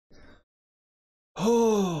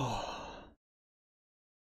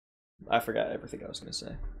I forgot everything I was gonna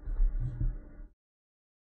say.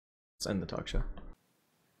 Let's end the talk show.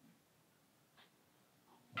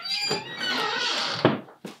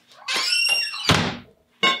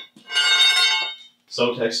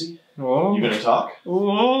 So, Texy, Oh. you gonna talk?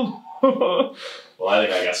 Oh. Well, I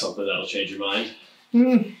think I got something that'll change your mind.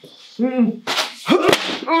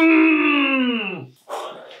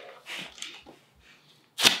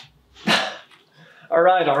 All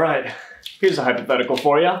right. Here's a hypothetical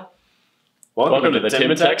for you. Welcome to the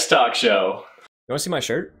Tim and Tex Talk Show. You want to see my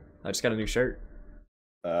shirt? I just got a new shirt.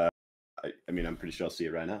 I mean, I'm pretty sure I'll see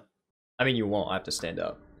it right now. I mean, you won't. I have to stand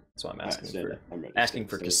up. That's why I'm asking Stand up. I'm ready. asking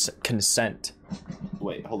for consent.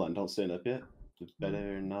 Wait, hold on. Don't stand up yet.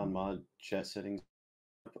 Better non-mod chat settings.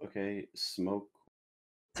 Okay, smoke,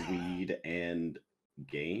 weed, and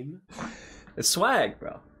game. It's swag,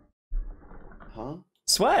 bro. Huh?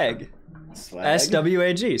 Swag. Swag?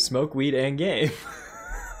 SWAG. Smoke, weed, and game.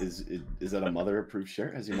 Is that a mother-approved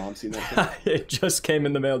shirt? Has your mom seen that shirt? It just came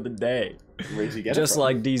in the mail today. Where'd you get it Just from?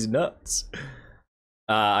 like these nuts.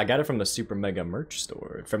 I got it from the Super Mega merch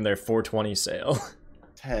store, from their 420 sale.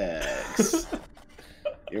 Tex.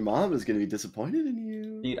 Your mom is gonna be disappointed in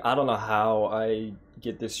you. Dude, I don't know how I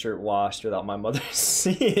get this shirt washed without my mother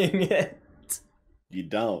seeing it. You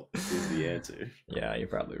don't, is the answer. Yeah, you're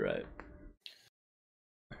probably right.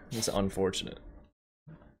 It's unfortunate.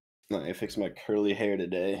 No, I fixed my curly hair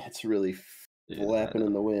today. It's really flapping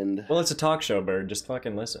in the wind. Well, it's a talk show, bird. Just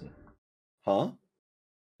fucking listen. Huh?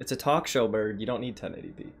 It's a talk show, bird. You don't need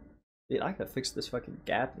 1080p. Dude, I gotta fix this fucking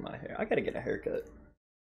gap in my hair. I gotta get a haircut.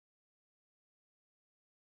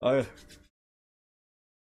 All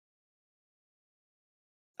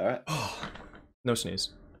right. No sneeze.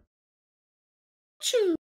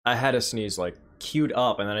 I had a sneeze like queued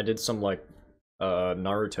up, and then I did some like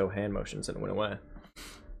Naruto hand motions, and it went away.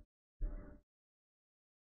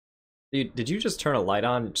 Dude, did you just turn a light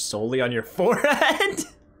on solely on your forehead?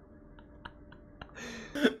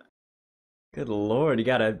 Good lord, you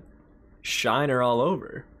got a shiner all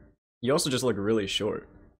over. You also just look really short.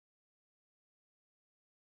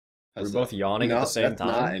 We're both yawning at the same time.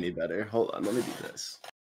 Not any better. Hold on, let me do this.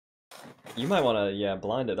 You might want to, yeah,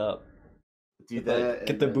 blind it up. Do that.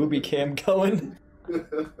 Get the booby cam going.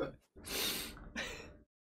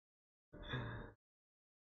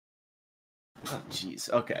 Oh, jeez.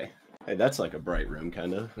 Okay. Hey, that's like a bright room,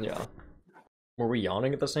 kind of. Yeah. Were we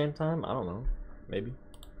yawning at the same time? I don't know. Maybe.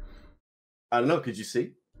 I don't know. Could you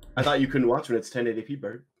see? I thought you couldn't watch when it's 1080p,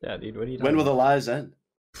 bird. Yeah, dude. What are you doing? When will the lies end?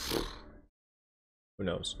 Who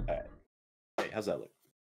knows? All right. Hey, how's that look?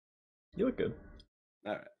 You look good.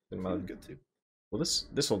 All right. In I'm good too. Well,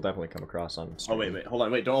 this will definitely come across on Oh stream. wait. Hold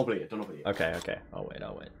on. Wait. Don't open it yet. Don't open it yet. Okay. I'll wait. I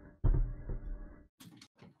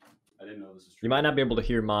didn't know this was true. You might not be able to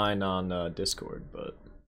hear mine on Discord, but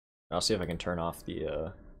I'll see if I can turn off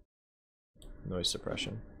the noise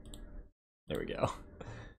suppression. There we go.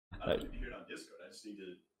 I don't need to hear it on Discord. I just need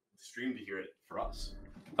to stream to hear it for us.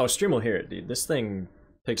 Oh, stream will hear it, dude. This thing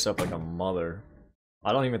picks up like a mother.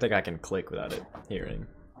 I don't even think I can click without it hearing.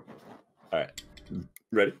 All right.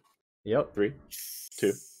 Ready? Yep. 3,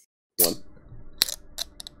 2, 1.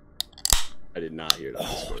 I did not hear it on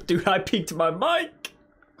Discord. Dude, I peeked my mic.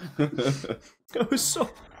 It was so.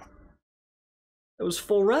 It was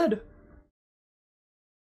full red.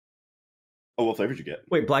 Oh, what flavor did you get?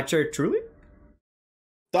 Wait, black cherry truly?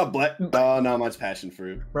 Stop black. Oh, no, mine's passion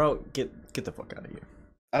fruit. Bro, get the fuck out of here.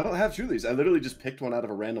 I don't have Trulies. I literally just picked one out of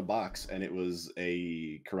a random box, and it was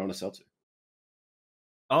a Corona seltzer.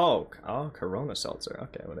 Oh, Corona seltzer.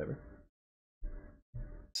 Okay, whatever.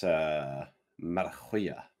 It's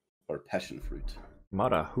maracuya, or passion fruit.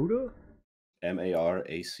 Marahuda?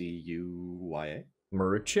 Maracuya.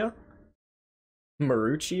 Maruccia?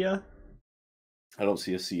 Maruccia? I don't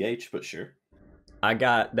see a CH, but sure. I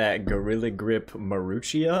got that Gorilla Grip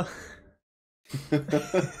Maruccia.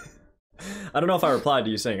 I don't know if I replied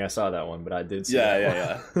to you saying I saw that one, but I did see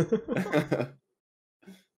that one.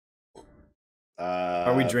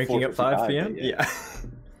 Are we drinking at 5 p.m.? Yeah.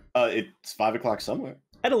 It's 5 o'clock somewhere.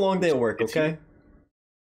 I had a long day at work, okay?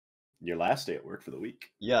 Your last day at work for the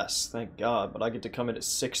week. Yes, thank God, but I get to come in at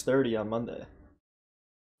 6:30 on Monday.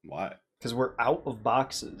 Why? Because we're out of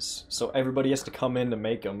boxes, so everybody has to come in to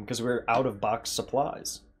make them, because we're out of box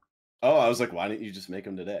supplies. Oh, I was like, why didn't you just make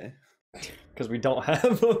them today? Because we don't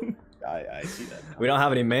have them. I see that now. We don't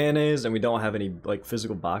have any mayonnaise, and we don't have any like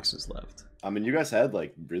physical boxes left. I mean, you guys had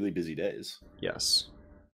like really busy days. Yes.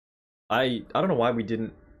 I don't know why we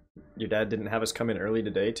didn't. Your dad didn't have us come in early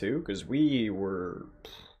today too, because we were.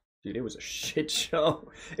 Dude, it was a shit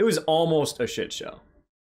show. It was almost a shit show.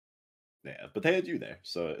 Yeah, but they had you there,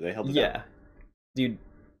 so they held it Yeah, down. dude.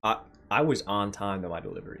 I was on time to my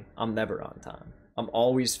delivery. I'm never on time. I'm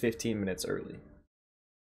always 15 minutes early,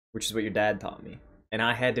 which is what your dad taught me. And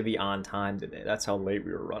I had to be on time today. That's how late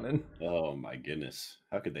we were running. Oh my goodness.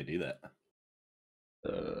 How could they do that? I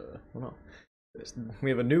don't know. We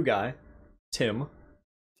have a new guy, Tim.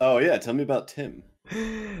 Oh yeah, tell me about Tim.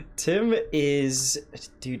 Tim is,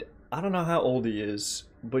 dude, I don't know how old he is,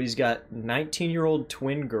 but he's got 19-year-old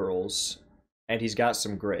twin girls, and he's got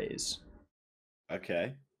some grays.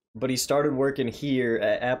 Okay. But he started working here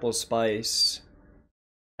at Apple Spice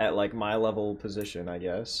at like my level position, I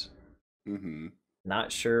guess. Mm-hmm.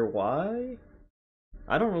 Not sure why.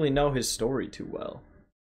 I don't really know his story too well.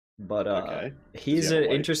 But Okay. he's an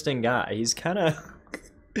interesting guy. He's kind of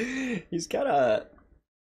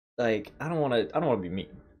like I don't want to be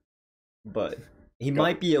mean. But he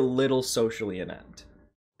might be a little socially inept.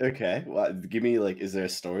 Okay. Well, give me like, is there a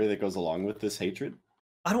story that goes along with this hatred?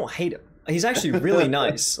 I don't hate him. He's actually really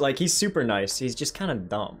nice. Like, he's super nice. He's just kind of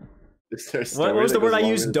dumb. Is there a story What was the that word goes I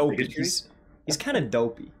along used? with Dopey. bigotry? He's kind of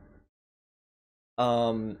dopey.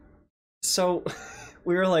 So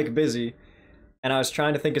we were like busy, and I was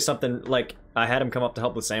trying to think of something. Like, I had him come up to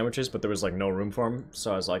help with sandwiches, but there was like no room for him.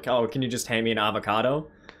 So I was like, "Oh, can you just hand me an avocado?"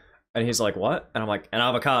 And he's like, "What?" And I'm like, "An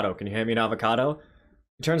avocado. Can you hand me an avocado?"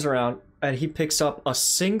 He turns around and he picks up a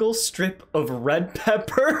single strip of red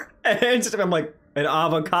pepper and hands it to me. I'm like, "An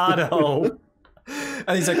avocado."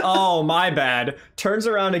 And he's like, "Oh, my bad." Turns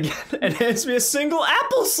around again and hands me a single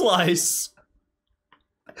apple slice.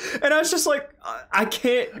 And I was just like, I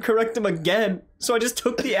can't correct him again. So I just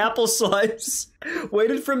took the apple slice,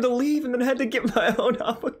 waited for him to leave, and then had to get my own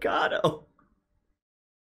avocado.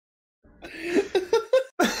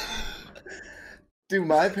 Do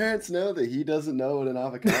my parents know that he doesn't know what an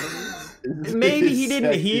avocado is? Maybe he His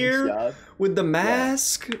didn't second hear job. with the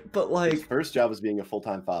mask, but His like, first job was being a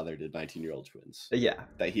full-time father to 19-year-old twins yeah,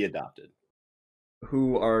 that he adopted.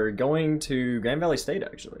 who are going to Grand Valley State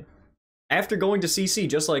actually. After going to CC,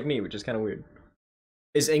 just like me, which is kind of weird.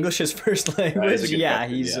 Is English his first language? Yeah,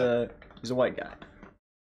 question, he's a white guy.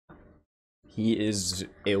 He is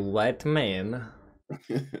a white man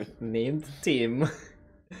named Tim.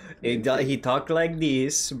 He talked like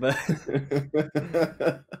this, but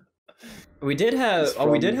we did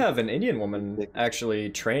have an Indian woman actually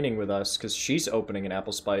training with us because she's opening an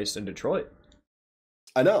Apple Spice in Detroit.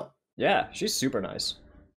 I know. Yeah, she's super nice.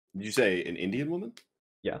 Did you say an Indian woman?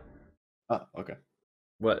 Yeah. Oh, okay.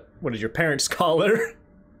 What did your parents call her?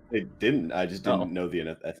 They didn't. I just didn't know the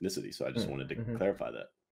ethnicity, so I just wanted to clarify that.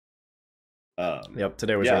 Yep,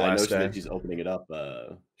 today was her I know last day. that she's opening it up.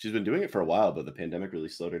 She's been doing it for a while, but the pandemic really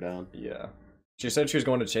slowed her down. Yeah. She said she was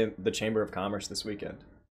going to the Chamber of Commerce this weekend,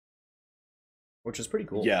 which is pretty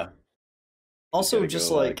cool. Yeah. Also, just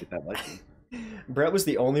go, like, get that license. Brett was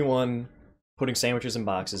the only one putting sandwiches in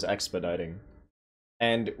boxes, expediting.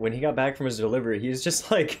 And when he got back from his delivery, he was just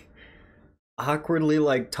like awkwardly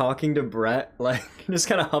like talking to Brett, like just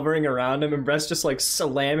kind of hovering around him, and Brett's just like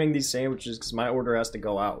slamming these sandwiches because my order has to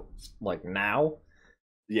go out like now.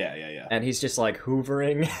 Yeah. And he's just like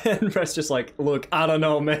hoovering, and Brett's just like, "Look, I don't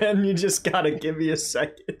know, man. You just gotta give me a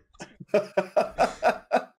second."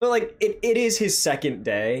 But like, it is his second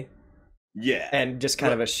day. Yeah. And just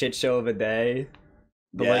kind of a shit show of a day.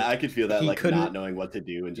 But yeah, like, I could feel that, he like couldn't- not knowing what to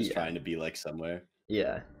do and just trying to be like somewhere.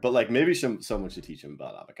 Yeah. But like maybe someone should teach him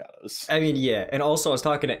about avocados. I mean, yeah. And also, I was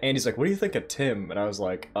talking to Andy's like, "What do you think of Tim?" And I was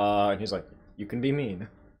like, and he's like, "You can be mean."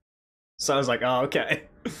 So I was like, "Oh, okay."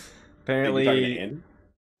 Apparently, Are you talking to Andy?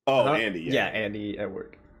 Oh, Andy. Yeah, Andy at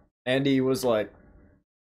work. Andy was like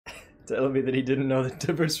telling me that he didn't know the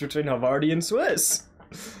difference between Havarti and Swiss.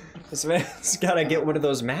 This man's gotta get one of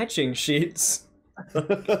those matching sheets.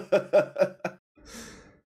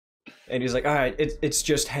 And he's like, "All right, it's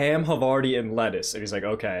just ham, Havarti, and lettuce." And he's like,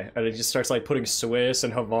 "Okay." And he just starts like putting Swiss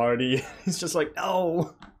and Havarti. He's just like,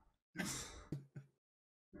 "No."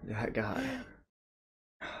 That guy.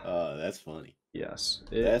 That's funny. Yes.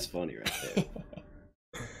 That's funny right there.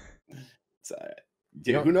 It's all right.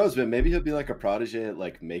 Dude, who knows, man? Maybe he'll be like a protege at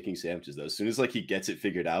like making sandwiches though. As soon as like he gets it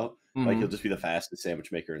figured out, like he'll just be the fastest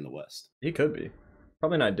sandwich maker in the West. He could be.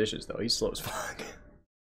 Probably not dishes though. He's slow as fuck.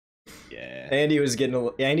 Yeah. Andy was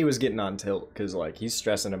getting on tilt because like he's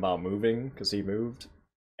stressing about moving because he moved,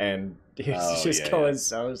 and he was going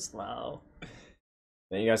so slow.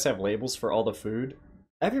 Then you guys have labels for all the food.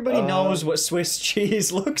 Everybody knows what Swiss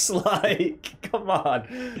cheese looks like. Come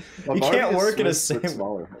on, you can't work in a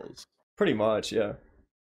smaller holes. Pretty much, yeah.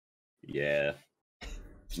 Yeah.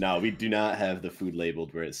 No, we do not have the food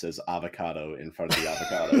labeled where it says avocado in front of the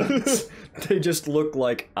avocado. They just look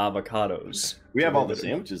like avocados. We have all the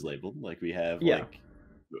sandwiches labeled, like we have like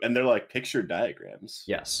And they're like picture diagrams.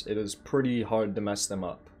 Yes, it is pretty hard to mess them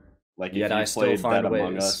up. Like Yet if you I still played find that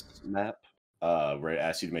Among ways. Us map, where it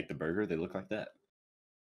asks you to make the burger, they look like that.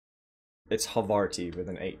 It's Havarti with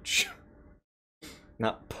an H.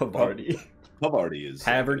 Not Pavarti. Havarti is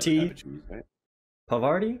Haverty? right?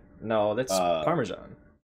 Pavarti? No, that's Parmesan.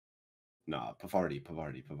 Nah, Pavarti.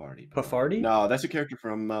 Pavarti? No, that's a character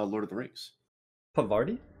from Lord of the Rings.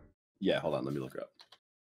 Pavarti? Yeah, hold on, let me look her up.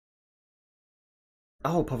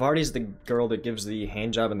 Oh, Pavarti's the girl that gives the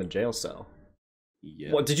hand job in the jail cell.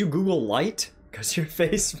 Yeah. What, did you Google light? Because your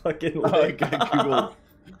face fucking lit. I got Google.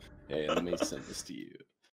 Hey, let me send this to you.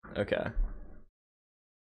 Okay.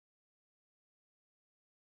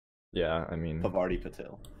 Yeah, I mean... Pavarti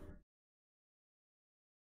Patel.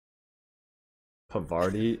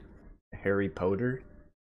 Pavarti? Harry Potter?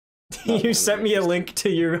 You sent me a link to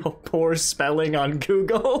your poor spelling on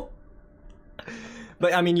Google.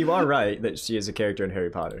 But, I mean, you are right that she is a character in Harry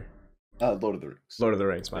Potter. Lord of the Rings. Lord of the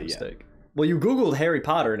Rings, my mistake. Well, you Googled Harry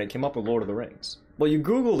Potter and it came up with Lord of the Rings. Well, you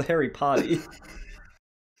Googled Harry Potty.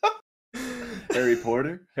 Harry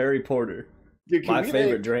Porter? Harry Porter. Dude, my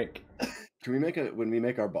favorite drink. Can we make when we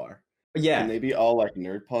make our bar? Yeah. Can they be all like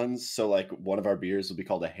nerd puns? So like one of our beers will be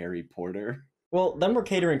called a Harry Porter. Well, then we're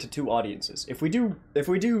catering to two audiences. If we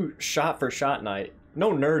do shot for shot night,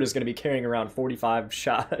 no nerd is going to be carrying around 45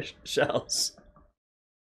 shot shells.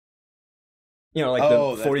 You know, like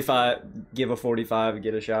the 45, give a 45,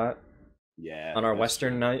 get a shot. Yeah. On our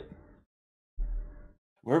Western night.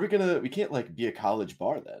 Where are we gonna? We can't like be a college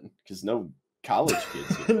bar then, because no college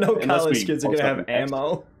kids. No college kids are gonna have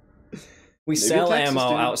ammo. We sell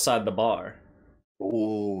ammo outside the bar.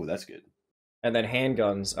 Oh, that's good. And then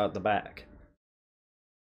handguns out the back.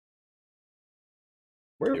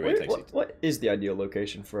 What is the ideal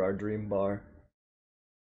location for our dream bar?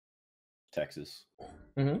 Texas.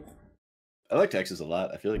 Mm-hmm. I like Texas a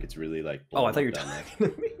lot. I feel like it's really like. Oh, I thought you were talking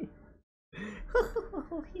to me.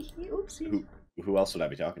 Oopsie. Who else would I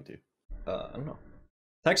be talking to? I don't know.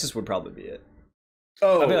 Texas would probably be it.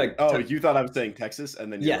 Oh, you thought I was saying Texas,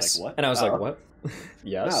 and then you're like, what? And I was like, what?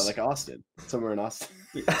 Yes. No, like Austin. Somewhere in Austin.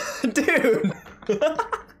 Dude!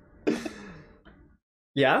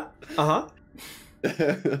 Yeah? Uh-huh.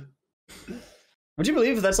 Would you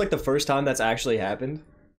believe that's like the first time that's actually happened?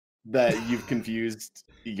 That you've confused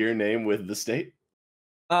your name with the state?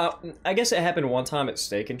 I guess it happened one time at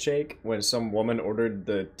Steak and Shake when some woman ordered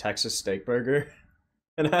the Texas steak burger.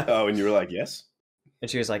 And and you were like, yes? And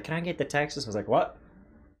she was like, can I get the Texas? I was like, what?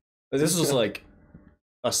 This was like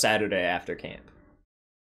a Saturday after camp.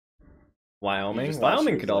 Wyoming?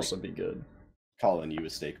 Wyoming could also be good. Calling you a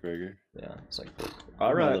steak burger. Yeah, it's like,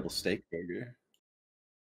 all right. My little steak burger.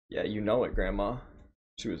 Yeah, you know it, Grandma.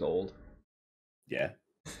 She was old. Yeah.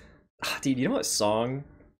 Dude, you know what song?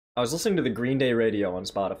 I was listening to the Green Day radio on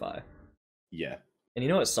Spotify. Yeah. And you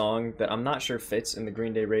know what song that I'm not sure fits in the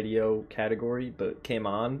Green Day radio category, but came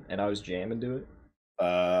on and I was jamming to it?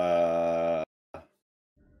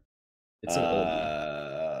 It's an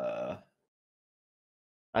oldie.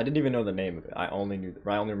 I didn't even know the name of it. I only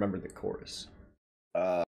remembered the chorus.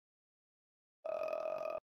 Hold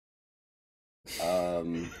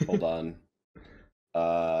on.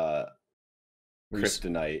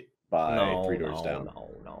 Kryptonite by Three Doors Down.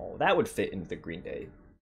 No. That would fit into the Green Day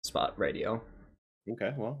spot radio.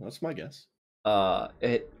 Okay, well, that's my guess. What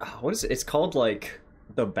is it? It's called like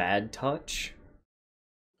The Bad Touch.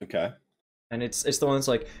 Okay. And it's the one that's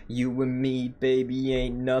like, you and me, baby,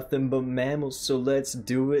 ain't nothing but mammals, so let's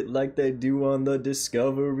do it like they do on the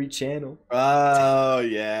Discovery Channel. Oh,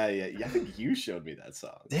 yeah. I think you showed me that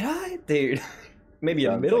song. Did I? Dude, maybe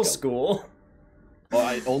in middle school.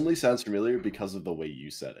 Well, it only sounds familiar because of the way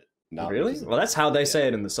you said it. Not really? Well, that's how they say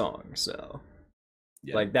it in the song, so.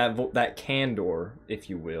 Yeah. Like that candor, if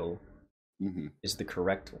you will, is the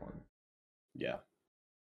correct one. Yeah.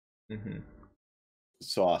 Mm-hmm.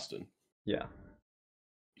 So, Austin. Yeah.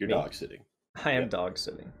 You're dog sitting. I am dog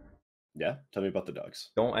sitting. Yeah? Tell me about the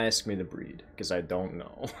dogs. Don't ask me the breed, because I don't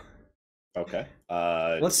know. Okay.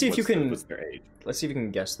 Let's see if you can... What's their age? Let's see if you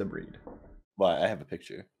can guess the breed. Well, I have a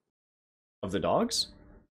picture. Of the dogs?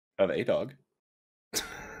 Of a dog.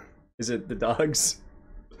 Is it the dogs?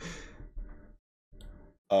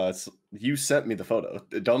 You sent me the photo.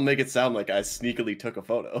 Don't make it sound like I sneakily took a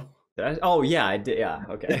photo. Oh, yeah, I did. Yeah,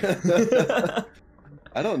 okay.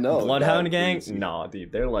 I don't know. Bloodhound gang? No,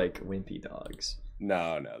 dude, they're like wimpy dogs.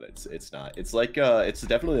 No, it's not. It's like it's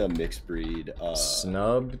definitely a mixed breed.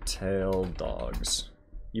 Snub-tailed dogs.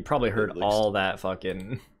 You probably heard all that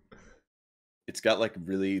fucking. It's got like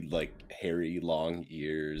really like hairy long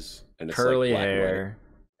ears and it's curly like hair.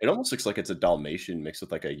 It almost looks like it's a Dalmatian mixed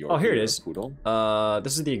with like a Yorkie. Oh, here it is. Poodle.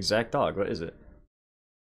 This is the exact dog. What is it?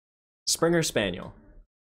 Springer Spaniel.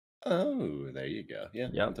 Oh, there you go. Yeah.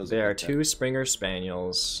 Yep. There are two Springer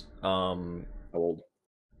Spaniels. How old?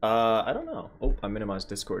 I don't know. Oh, I minimized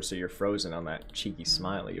Discord, so you're frozen on that cheeky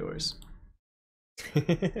smile of yours.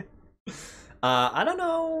 I don't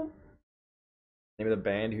know. Name of the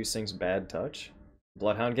band who sings Bad Touch?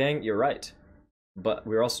 Bloodhound Gang? You're right. But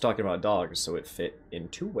we were also talking about dogs, so it fit in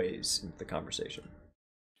two ways into the conversation.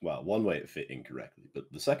 Well, one way it fit incorrectly,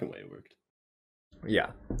 but the second way it worked.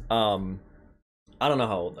 Yeah. I don't know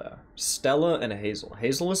how old they are. Stella and Hazel.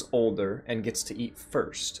 Hazel is older and gets to eat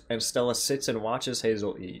first, and Stella sits and watches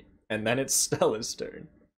Hazel eat, and then it's Stella's turn.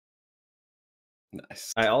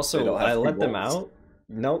 Nice. I let them out.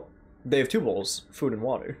 Nope. They have two bowls, food and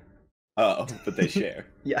water. Oh, but they share.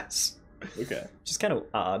 Yes. Okay. Which is kind of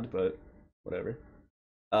odd, but whatever.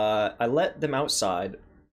 I let them outside,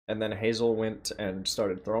 and then Hazel went and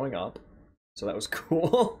started throwing up, so that was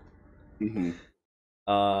cool. Mm-hmm.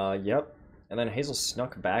 Yep. And then Hazel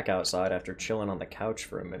snuck back outside after chilling on the couch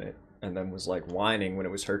for a minute, and then was like whining when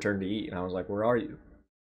it was her turn to eat, and I was like, "Where are you?"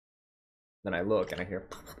 Then I look and I hear,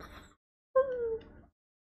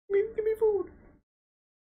 "Give me food."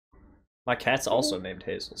 My cat's also named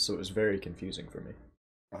Hazel, so it was very confusing for me.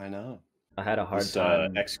 I know. I had a hard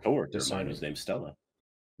time. Ex-coworker of mine was named Stella.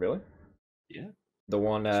 Really? Yeah. The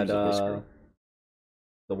one that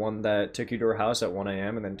the one that took you to her house at 1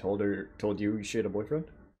 a.m. and then told you she had a boyfriend?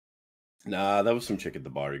 Nah, that was some chick at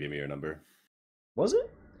the bar who gave me her number. Was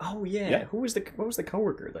it? Oh yeah. Yeah. What was the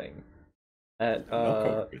coworker thing? At No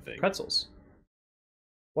coworker thing. Pretzels.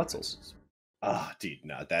 Wetzel's. Ah, dude,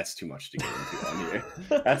 no, that's too much to get into on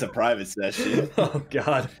here. That's a private session. Oh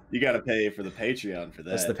god. You gotta pay for the Patreon for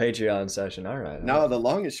that. That's the Patreon session, alright. No, the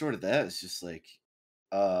long and short of that is just like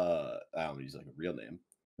I don't use like a real name.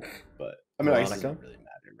 But I mean I guess it doesn't really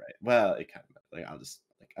matter, right? Well, it kind of like I'll just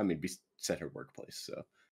like we set her workplace, so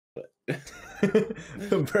but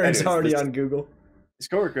the bird's already on Google. This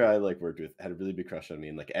coworker I like worked with had a really big crush on me,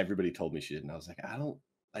 and like everybody told me she did, and I was like, I don't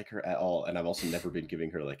like her at all. And I've also never been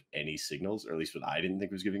giving her like any signals, or at least what I didn't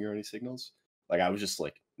think was giving her any signals. Like I was just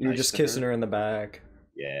like you were just kissing her in the back.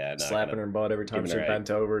 Yeah, no, slapping her butt every time she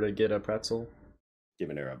bent over to get a pretzel.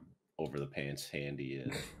 Giving her a over the pants handy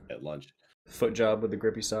at lunch. Foot job with the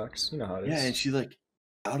grippy socks. You know how it is. Yeah, and she like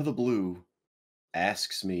out of the blue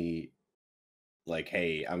asks me like,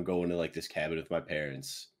 "Hey, I'm going to like this cabin with my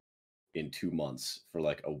parents in 2 months for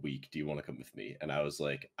like a week. Do you want to come with me?" And I was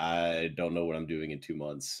like, I don't know what I'm doing in 2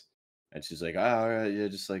 months. And she's like, all right, yeah,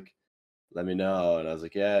 just like let me know. And I was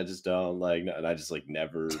like, yeah, just don't like no. And I just like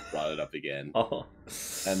never brought it up again. Oh.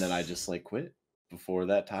 And then I just like quit before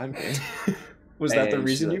that time came. Was that the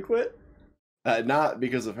reason you quit? Not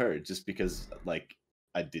because of her, just because like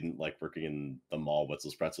I didn't like working in the mall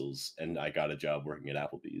Wetzel's Pretzels, and I got a job working at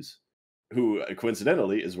Applebee's, who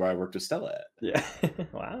coincidentally is where I worked with Stella at. Yeah.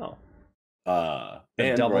 Wow.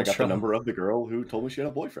 And where I got the number of the girl who told me she had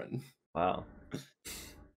a boyfriend. Wow.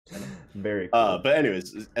 Very cool. But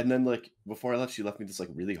anyways, and then like before I left, she left me this like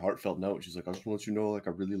really heartfelt note. She's like, I just want you to know, like, I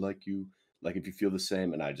really like you. Like, if you feel the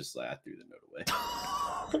same. And I just like I threw the note away.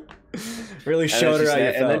 Really showed her how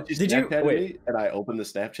you felt. And then she Did you wait? Me, and I opened the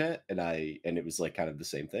Snapchat and it was like kind of the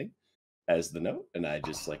same thing as the note, and I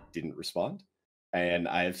just like didn't respond. And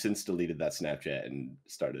I have since deleted that Snapchat and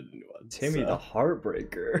started a new one. Timmy the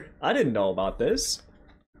Heartbreaker. I didn't know about this.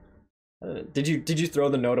 Did you throw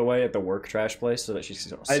the note away at the work trash place so that she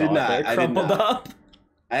saw I did not. it crumpled up?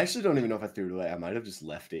 I actually don't even know if I threw it away. I might have just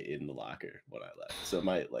left it in the locker when I left, so it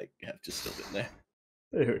might like have just still been there.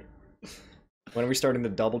 Dude. When are we starting the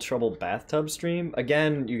Double Trouble bathtub stream?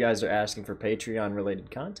 Again, you guys are asking for Patreon related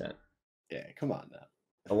content. Yeah, come on now.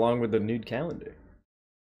 Along with the nude calendar.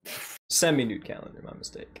 Semi-nude calendar, my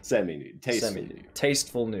mistake. Semi-nude. Tasteful. Semi-nude.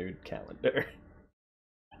 Tasteful nude calendar.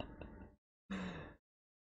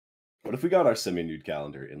 What if we got our semi-nude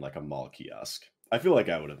calendar in like a mall kiosk? I feel like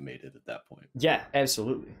I would have made it at that point. Yeah,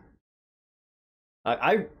 absolutely.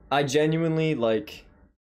 I genuinely, like,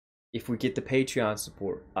 if we get the Patreon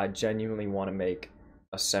support, I genuinely want to make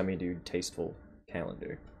a semi-nude tasteful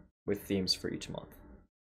calendar with themes for each month.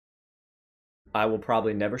 I will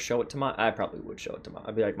probably never show it to I probably would show it to Mom.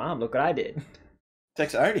 I'd be like, Mom, look what I did.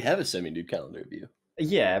 Tex, I already have a semi-nude calendar of you.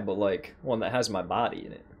 Yeah, but like one that has my body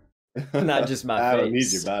in it. Not just my face. I don't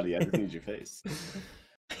need your body, I just need your face.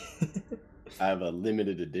 I have a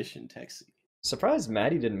limited edition Texie. Surprised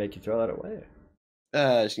Maddie didn't make you throw that away.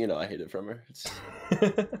 You know, I hid it from her.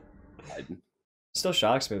 Still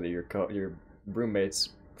shocks me that your roommates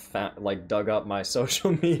dug up my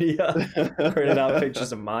social media, printed out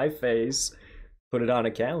pictures of my face, Put it on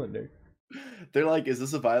a calendar. They're like, is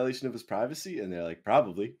this a violation of his privacy? And they're like,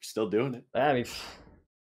 probably. Still doing it. I mean,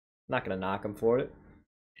 not gonna knock him for it.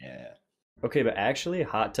 Yeah. Okay, but actually,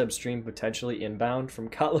 hot tub stream potentially inbound from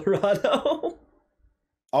Colorado.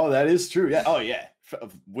 Oh, that is true. Yeah. Oh, yeah.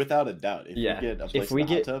 Without a doubt. If Yeah. we get a place If we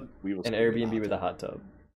with a hot get tub, we will an stream in the Airbnb hot with a tub. hot tub.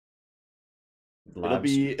 It'll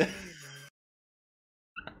be.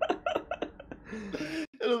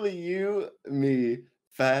 It'll be you, me,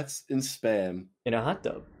 Fats, and Spam In a hot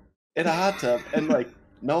tub. in a hot tub, and like,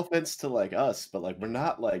 no offense to like us, but like, we're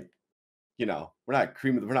not like, you know, we're not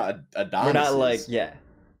cream. We're not Adonis. We're not like, yeah.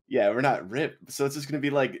 Yeah, we're not ripped. So it's just gonna be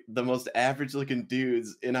like the most average looking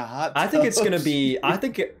dudes in a hot tub. I think it's gonna be. I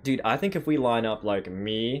think, dude. I think if we line up like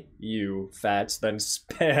me, you, Fats, then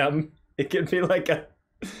Spam, it could be like a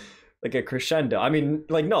crescendo. I mean,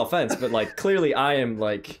 like, no offense, but like clearly I'm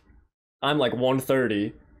like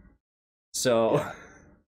 130. So Yeah.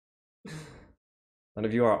 none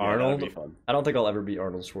of you are Yeah, that'd Arnold. be fun. I don't think I'll ever be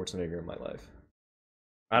Arnold Schwarzenegger in my life.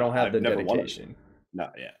 I don't have I've the never wanted dedication. No,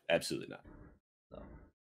 yeah, absolutely not.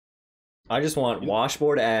 I just want You know-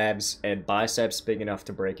 washboard abs and biceps big enough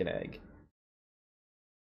to break an egg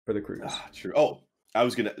for the cruise. Ah, true. Oh, I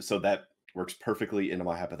was gonna. So that works perfectly into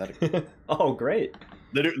my hypothetical. Oh, great.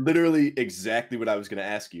 Literally exactly what I was gonna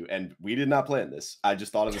ask you, and we did not plan this. I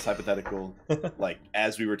just thought of this hypothetical, like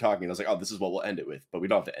as we were talking. I was like, "Oh, this is what we'll end it with," but we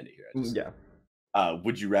don't have to end it here. I just, Yeah.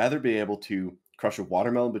 Would you rather be able to crush a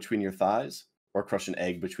watermelon between your thighs or crush an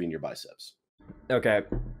egg between your biceps? Okay.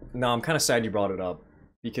 No, I'm kind of sad you brought it up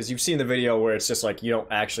because you've seen the video where it's just like you don't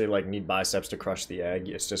actually like need biceps to crush the egg.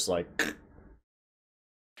 It's just like,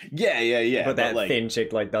 Yeah. but that like, thin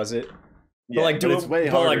chick like does it. yeah, But like do it's it, way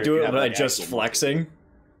but harder like if do you it have, by like, just actual muscle. flexing.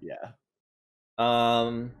 Yeah.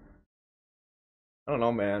 I don't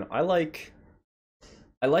know, man. I like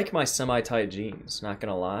my semi-tight jeans. Not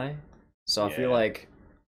gonna lie. So I feel Yeah. like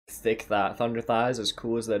thick thunder thighs, as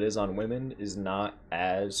cool as that is on women, is not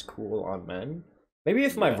as cool on men. Maybe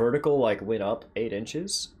if my Yeah. vertical like went up 8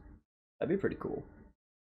 inches, that'd be pretty cool.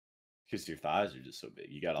 Because your thighs are just so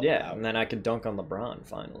big. You got all Yeah, the and then I could dunk on LeBron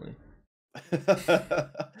finally.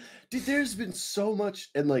 Dude, there's been so much,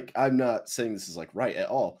 and like, I'm not saying this is like right at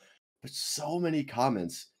all, but so many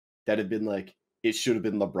comments that have been like, it should have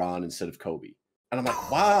been LeBron instead of Kobe. And I'm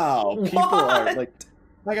like, wow, people are like,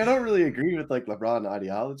 I don't really agree with like LeBron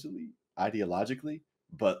ideologically,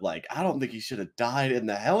 but like, I don't think he should have died in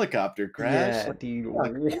the helicopter crash. Yeah, Like,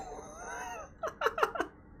 dude.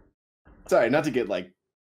 sorry, not to get like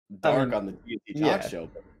dark mean, on the TNT yeah. Talk show,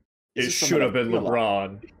 but It it's just should something have I been feel like.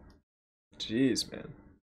 LeBron. Jeez, man.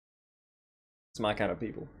 It's my kind of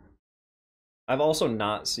people. I've also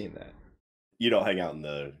not seen that. You don't hang out in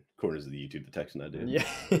the corners of the YouTube the Texan I do. Yeah.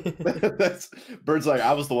 That's Bird's like,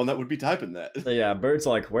 I was the one that would be typing that. Yeah, Bird's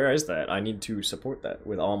like, where is that? I need to support that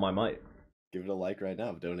with all my might. Give it a like right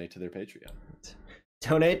now. Donate to their Patreon.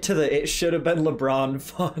 Donate to the It Should Have Been LeBron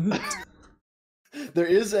fund. There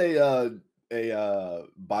is a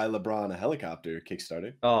buy LeBron a helicopter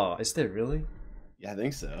Kickstarter. Oh, is there really? Yeah, I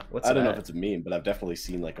think so. What's I don't know that? if it's a meme, but I've definitely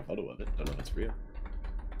seen like a photo of it. Don't know if it's real.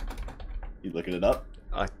 You looking it up?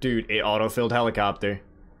 Dude, a auto-filled helicopter.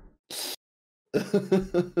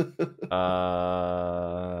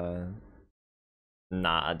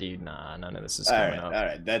 Nah, dude, nah, none of this is coming up. All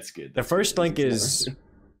right, that's good. The That's first good. link is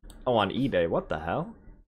on eBay. What the hell?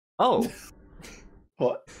 Oh,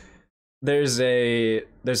 What? there's a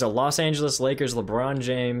Los Angeles Lakers LeBron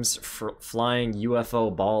James flying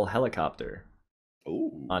UFO ball helicopter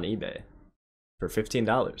Ooh. on eBay for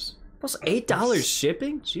 $15. Plus $8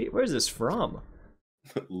 shipping. Gee, where's this from?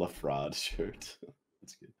 LaFraud shirt.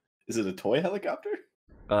 That's good. Is it a toy helicopter?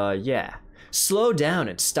 Yeah. Slow down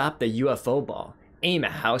and stop the UFO ball. Aim a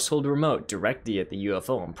household remote directly at the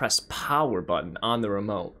UFO and press power button on the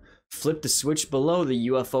remote. Flip the switch below the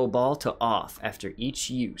UFO ball to off after each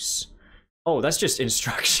use. Oh, that's just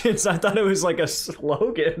instructions. I thought it was like a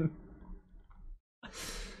slogan.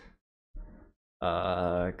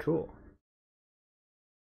 Cool.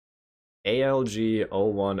 ALG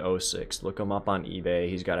 0106. Look him up on eBay.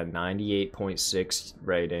 He's got a 98.6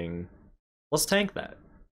 rating. Let's tank that.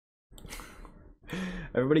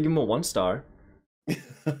 Everybody give him a 1 star.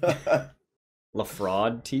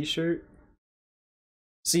 LaFraud t-shirt.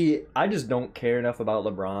 See, I just don't care enough about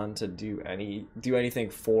LeBron to do anything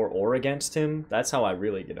for or against him. That's how I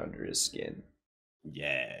really get under his skin.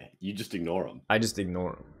 Yeah, you just ignore them. I just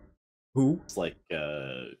ignore him. Who? It's like,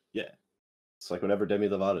 yeah. It's like whenever Demi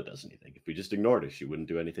Lovato does anything. If we just ignored her, she wouldn't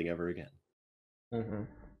do anything ever again. Mm-hmm.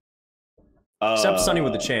 Except Sunny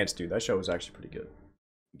with a Chance, dude. That show was actually pretty good.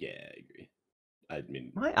 Yeah, I agree. I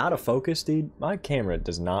mean, Am I out of focus, dude? My camera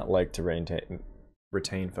does not like to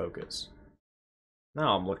retain focus.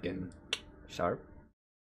 Now I'm looking sharp.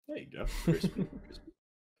 There you go. Crispy.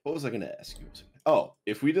 What was I going to ask you? Oh,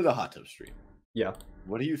 if we did a hot tub stream, Yeah.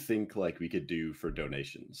 what do you think like we could do for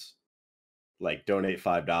donations? Like donate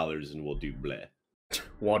 $5 and we'll do bleh.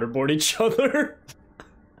 Waterboard each other.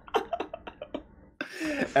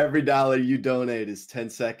 Every dollar you donate is 10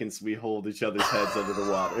 seconds we hold each other's heads under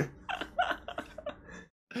the water.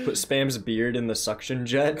 Put Spam's beard in the suction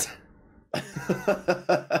jet.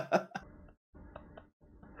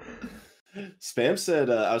 Spam said,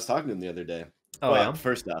 I was talking to him the other day. Oh, well, yeah?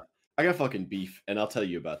 First off, I got fucking beef, and I'll tell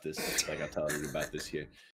you about this. Like, I'll tell you about this here.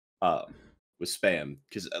 With Spam,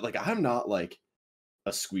 because, like, I'm not, like,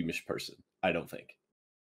 a squeamish person, I don't think.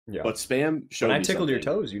 Yeah. But Spam showed me When I tickled your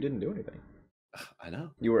something- toes, you didn't do anything. I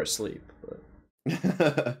know. You were asleep.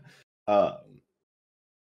 But...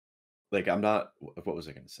 like, I'm not... What was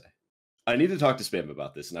I going to say? I need to talk to Spam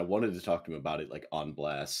about this, and I wanted to talk to him about it, like, on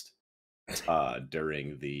blast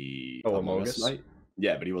during the Among Us night.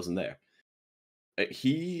 Yeah, but he wasn't there.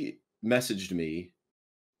 He messaged me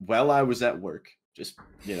while I was at work, just,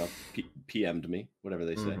 you know, PM'd me, whatever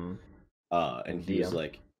they say. Mm-hmm. And he's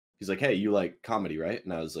like, hey, you like comedy, right?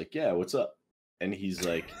 And I was like, yeah, what's up? And he's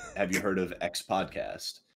like, have you heard of X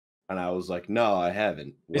Podcast? And I was like, no, I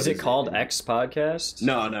haven't. Is it called X Podcast?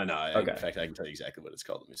 No. Okay. In fact, I can tell you exactly what it's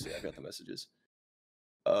called. Let me see. I got the messages.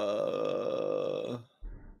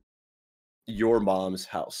 Your Mom's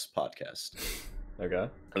House Podcast. Okay.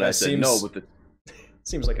 And I said, no, but the...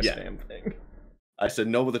 Seems like a spam thing. I said,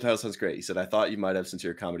 no, but the title sounds great. He said, I thought you might have since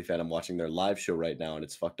you're a comedy fan. I'm watching their live show right now, and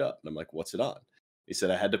it's fucked up. And I'm like, what's it on? He said,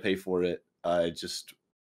 I had to pay for it. I just...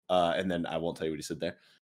 and then I won't tell you what he said there.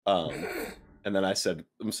 And then I said,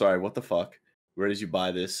 I'm sorry, what the fuck? Where did you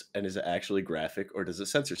buy this? And is it actually graphic, or does it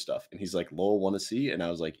censor stuff? And he's like, lol, want to see? And I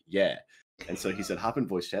was like, yeah. And so he said, hop in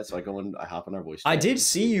voice chat. So I go and I hop in our voice chat. I did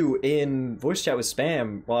see you in voice chat with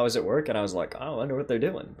Spam while I was at work, and I was like, oh, I wonder what they're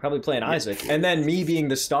doing. Probably playing Isaac. And then me being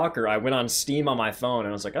the stalker, I went on Steam on my phone, and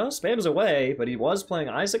I was like, oh, Spam's away, but he was playing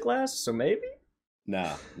Isaac last, so maybe?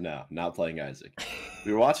 No, not playing Isaac.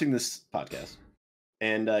 We were watching this podcast,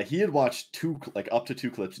 and he had watched up to two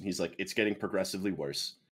clips, and he's like, it's getting progressively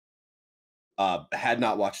worse. Had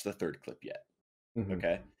not watched the third clip yet. Mm-hmm.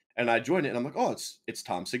 Okay. And I joined it, and I'm like, oh, it's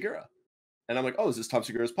Tom Segura. And I'm like, oh, is this Tom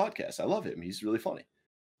Segura's podcast? I love him. He's really funny.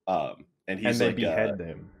 And he's they like, behead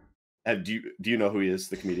him. Do you know who he is,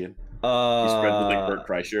 the comedian? He's friends with like Bert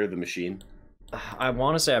Kreischer, the Machine. I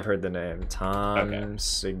want to say I've heard the name. Tom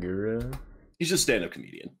Segura. He's just a stand-up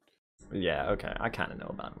comedian. Yeah, okay. I kind of know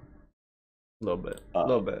about him. A little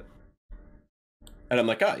bit. And I'm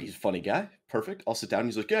like, he's a funny guy. Perfect. I'll sit down.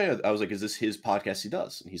 He's like, yeah. I was like, is this his podcast he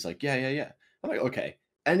does? And he's like, yeah. I'm like, okay.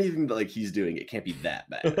 Anything that like he's doing, it can't be that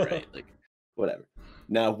bad, right? Like, whatever.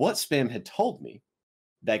 Now, what Spam had told me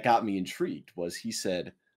that got me intrigued was he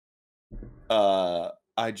said,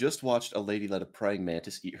 I just watched a lady let a praying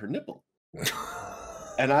mantis eat her nipple.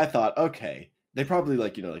 And I thought, okay, they probably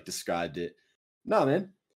like described it. No, man.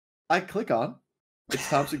 I click on, it's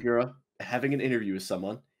Tom Segura having an interview with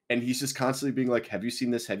someone, and he's just constantly being like, have you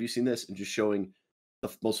seen this? Have you seen this? And just showing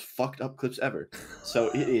the most fucked up clips ever. So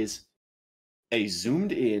it is a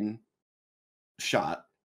zoomed in shot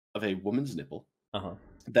of a woman's nipple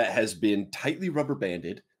that has been tightly rubber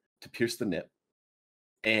banded to pierce the nip,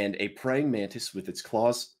 and a praying mantis with its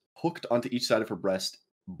claws hooked onto each side of her breast,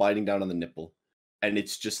 biting down on the nipple, and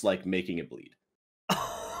it's just like making it bleed.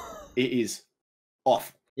 It is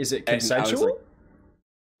awful. Is it consensual?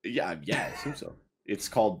 Yeah, I assume so. It's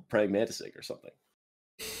called praying mantising or something.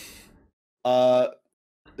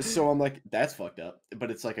 So I'm like, that's fucked up.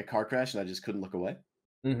 But it's like a car crash, and I just couldn't look away.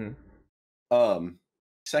 Mm-hmm.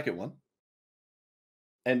 Second one,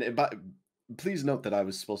 and please note that I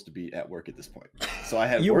was supposed to be at work at this point. So I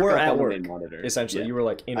had work up on the main monitor. Essentially, you were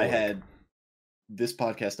like in work. I had this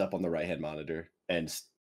podcast up on the right hand monitor and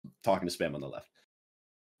talking to Spam on the left,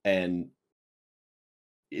 and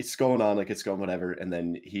it's going on like it's going whatever. And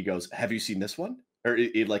then he goes, "Have you seen this one?" Or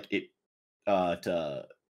it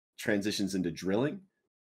transitions into drilling,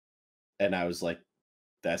 and I was like,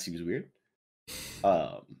 "That seems weird."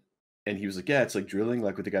 And he was like, "Yeah, it's like drilling,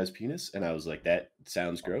 like with the guy's penis." And I was like, "That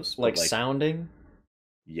sounds gross." Like sounding?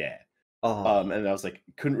 Yeah. And I was like,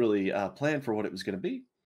 couldn't really plan for what it was going to be.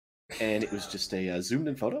 And it was just a zoomed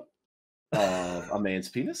in photo of a man's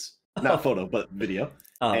penis. Not photo, but video.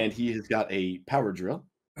 And he has got a power drill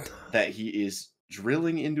that he is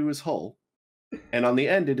drilling into his hole. And on the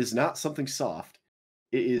end, it is not something soft.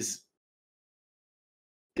 It is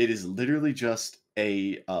literally just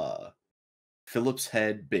a Phillips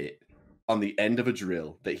head bit on the end of a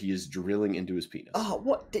drill that he is drilling into his penis. Oh,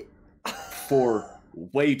 what? For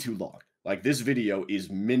way too long. Like, this video is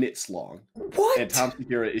minutes long. What? And Tom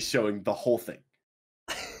Segura is showing the whole thing.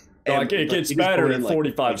 Like, it gets better in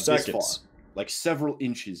 45 seconds. Far, like several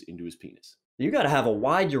inches into his penis. You gotta have a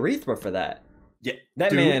wide urethra for that. Yeah.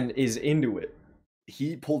 That man is into it.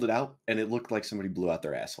 He pulled it out, and it looked like somebody blew out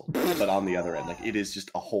their asshole. But on the other end, like, it is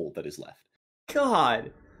just a hole that is left.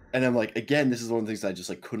 God. And I'm like, again, this is one of the things I just,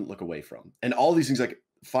 like, couldn't look away from. And all these things, like,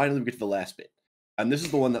 finally we get to the last bit. And this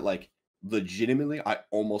is the one that, like, legitimately I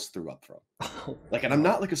almost threw up from. Like, and I'm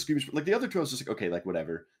not, like, a screamer. Like, the other two I was just like, okay, like,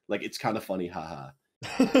 whatever. Like, it's kind of funny, haha.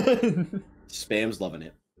 Spam's loving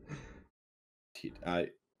it. Dude,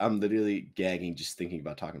 I'm literally gagging just thinking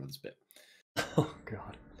about talking about this bit. Oh,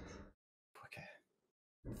 God. Okay.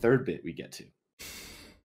 Third bit we get to.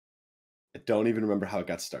 I don't even remember how it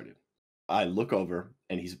got started. I look over,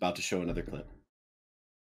 and he's about to show another clip.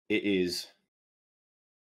 It's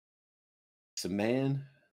a man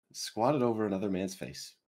squatted over another man's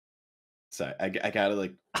face. Sorry, I gotta,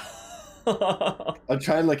 like... I'm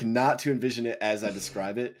trying, like, not to envision it as I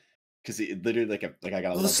describe it, because it literally, like I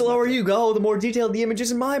gotta... The slower you go, the more detailed the image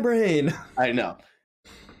is in my brain. I know.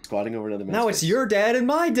 Squatting over another man's Now face. it's your dad and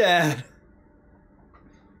my dad.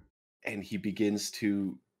 And he begins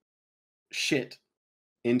to shit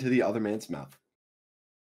into the other man's mouth.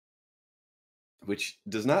 Which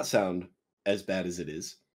does not sound as bad as it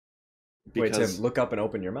is. Wait, Tim, look up and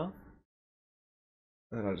open your mouth.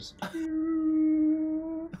 And I'll just...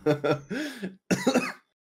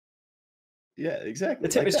 Yeah, exactly.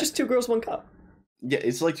 Tim, like it's that. just 2 girls, 1 cup. Yeah,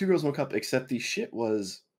 it's like 2 girls, 1 cup, except the shit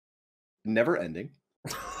was never ending.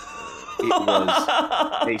 It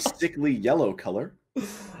was a sickly yellow color. Don't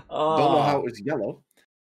know how it was yellow.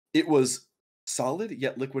 It was solid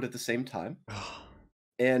yet liquid at the same time.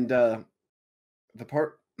 And the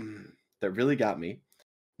part that really got me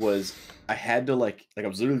was I had to like I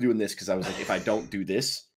was literally doing this because I was like, if I don't do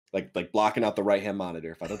this, like blocking out the right hand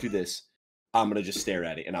monitor, if I don't do this, I'm gonna just stare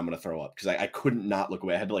at it and I'm gonna throw up because I couldn't not look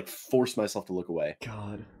away. I had to like force myself to look away.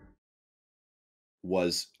 God. I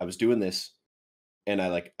was doing this and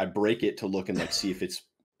I break it to look and like see if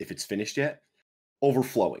it's finished yet.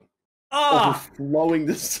 Overflowing. Overflowing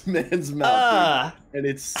this man's mouth. And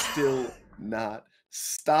it's still not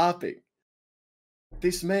stopping.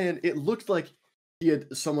 This man, it looked like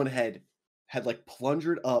someone had like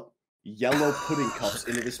plungered up yellow pudding cups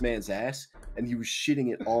into this man's ass, and he was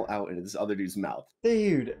shitting it all out into this other dude's mouth.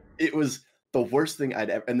 Dude, it was the worst thing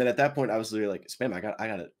I'd ever. And then at that point, I was literally like, "Spam, I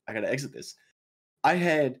gotta exit this."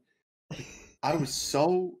 I was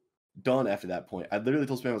so done after that point. I literally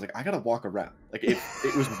told Spam, I was like, "I gotta walk around." Like it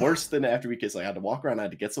was worse than after we kissed. Like, I had to walk around. I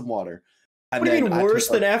had to get some water. And what do you mean worse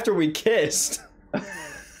than after we kissed?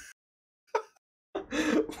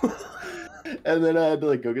 And then I had to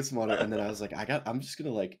like go get some water, and then I was like, I'm just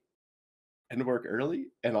gonna like end work early,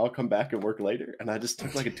 and I'll come back and work later. And I just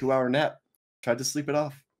took like a 2-hour nap, tried to sleep it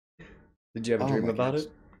off. Did you have a dream about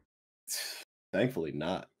it? Thankfully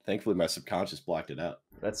not. Thankfully my subconscious blocked it out.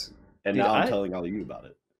 Dude, now I'm telling all of you about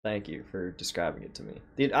it. Thank you for describing it to me.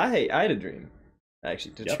 Dude, I had a dream,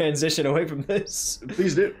 actually, to transition away from this.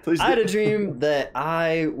 Please do. I had a dream that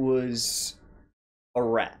I was a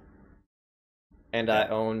rat. And I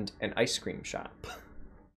owned an ice cream shop.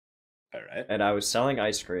 All right. And I was selling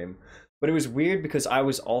ice cream. But it was weird because I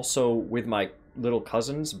was also with my little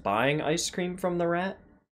cousins buying ice cream from the rat.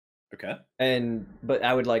 Okay. But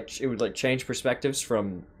it would change perspectives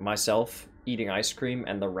from myself eating ice cream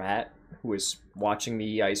and the rat who was watching me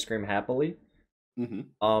eat ice cream happily.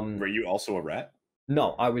 Mm-hmm. Were you also a rat?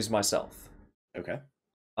 No, I was myself. Okay.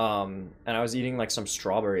 And I was eating like some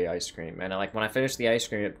strawberry ice cream, and when I finished the ice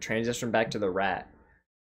cream, it transitioned back to the rat.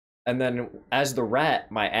 And then as the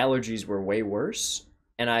rat, my allergies were way worse,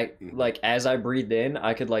 and as I breathed in,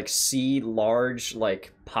 I could like see large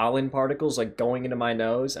like pollen particles like going into my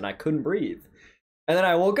nose, and I couldn't breathe. And then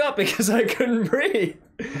I woke up because I couldn't breathe,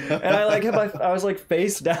 and I was like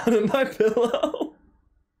face down in my pillow.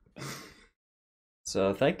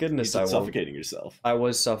 So thank goodness I was suffocating yourself. I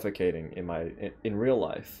was suffocating in real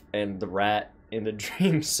life, and the rat in the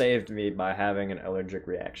dream saved me by having an allergic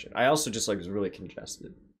reaction. I also just was really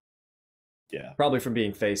congested. Yeah. Probably from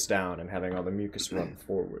being face down and having all the mucus run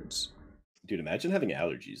forwards. Dude, imagine having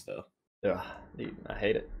allergies though. Ugh, dude, I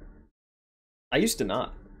hate it. I used to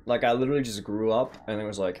not. Like I literally just grew up and it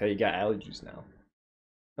was like, hey, you got allergies now.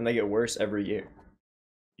 And they get worse every year.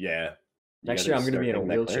 Yeah. Next year I'm gonna be in a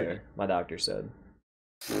wheelchair, my doctor said.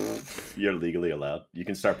 You're legally allowed. You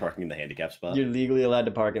can start parking in the handicap spot. You're legally allowed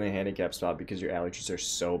to park in the handicap spot because your allergies are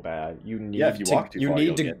so bad. You need if you walk too far, you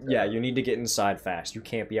need to get inside fast. You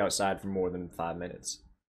can't be outside for more than 5 minutes.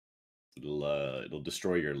 It'll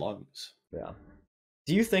destroy your lungs. Yeah.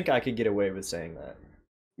 Do you think I could get away with saying that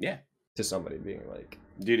Yeah, to somebody being like,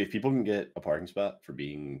 dude. If people can get a parking spot for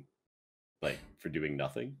being like for doing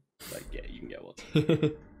nothing, like yeah, you can get one.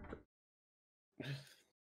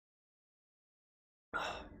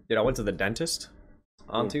 dude, I went to the dentist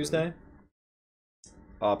on Mhm. Tuesday.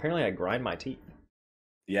 Apparently, I grind my teeth,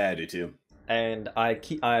 Yeah, I do too. and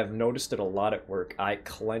I've noticed it a lot at work. I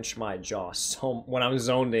clench my jaw so when I'm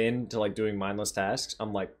zoned in to like doing mindless tasks.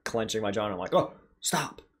 I'm like clenching my jaw, and I'm like, oh,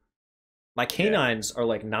 stop. My canines are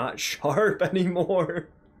like not sharp anymore.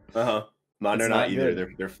 Mine It's are not not either.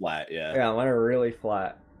 good. They're flat. Yeah. Yeah, mine are really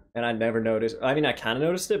flat, and I never noticed. I mean, I kind of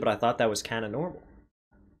noticed it, but I thought that was kind of normal.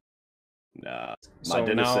 Nah. My So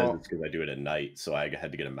dentist says now, it's because I do it at night, so I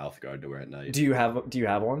had to get a mouth guard to wear at night. do you have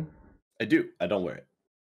one? I do. I don't wear it.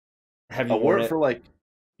 Have I you wore worn it it? for like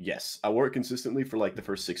yes, I wore it consistently for like the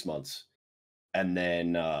first 6 months, and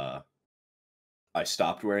then I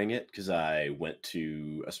stopped wearing it because I went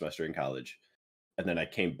to a semester in college, and then I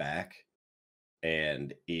came back,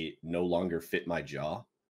 and it no longer fit my jaw.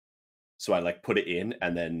 So I like put it in,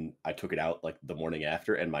 and then I took it out like the morning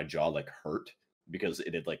after, and my jaw like hurt because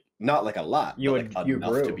it had like not like a lot, You but like you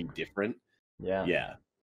enough to grew. be different. Yeah, Yeah,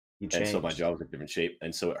 you and so my changed. jaw was a different shape,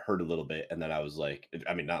 and so it hurt a little bit, and then I was like,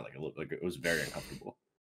 I mean, not like a little, like it was very uncomfortable.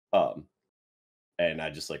 Um, and I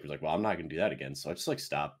just like was like, well, I'm not gonna do that again, so I just like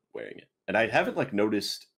stopped wearing it, and I haven't like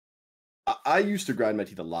noticed. I used to grind my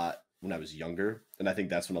teeth a lot when I was younger, and I think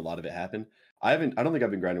that's when a lot of it happened. I haven't. I don't think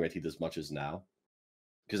I've been grinding my teeth as much as now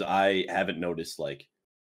because I haven't noticed like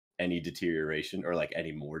any deterioration or like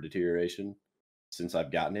any more deterioration since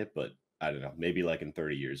I've gotten it. But I don't know. Maybe like in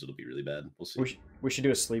 30 years it'll be really bad. We'll see. We should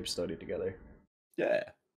do a sleep study together. Yeah.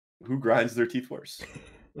 Who grinds their teeth worse?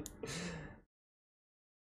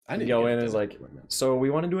 I You need go to in get a and is dentist like, appointment. so we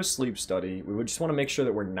want to do a sleep study. We would just want to make sure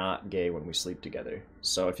that we're not gay when we sleep together.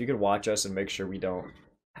 So if you could watch us and make sure we don't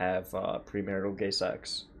have premarital gay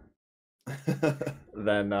sex,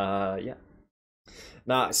 then yeah.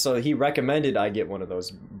 Nah, so he recommended I get one of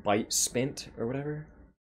those bite spint or whatever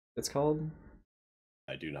it's called.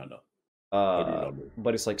 I do not know. I do not know.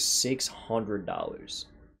 But it's like $600.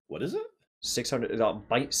 What is it? 600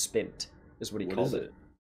 bite spint is what he What called is it. it?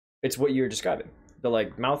 It's what you're describing. The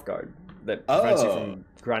like mouth guard that prevents you Oh, from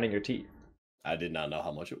grinding your teeth. I did not know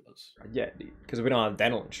how much it was. Yeah, because we don't have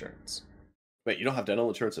dental insurance. Wait, you don't have dental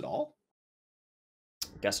insurance at all?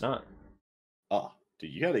 Guess not. Oh,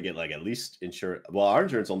 dude, you gotta get like at least insurance. Well, our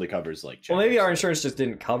insurance only covers like. Well, maybe checkups. our insurance just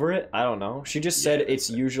didn't cover it. I don't know. She just said Yeah, it's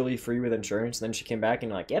that's usually free with insurance. Then she came back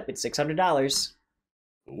and like, yep, it's $600.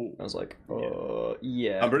 Ooh. I was like, Yeah.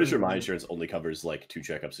 yeah. I'm pretty sure my insurance only covers like 2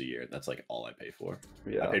 checkups a year, and that's like all I pay for.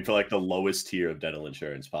 Yeah. I paid for like the lowest tier of dental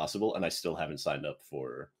insurance possible, and I still haven't signed up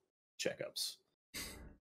for checkups.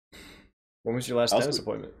 When was your last I also- dentist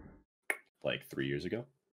appointment? Like 3 years ago.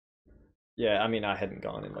 Yeah, I mean, I hadn't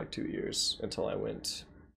gone in like 2 years until I went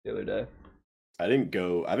the other day. I didn't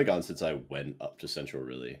go. I haven't gone since I went up to Central.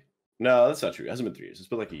 Really? No, that's not true. It hasn't been 3 years. It's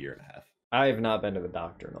been like a year and a half. I have not been to the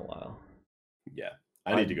doctor in a while. Yeah,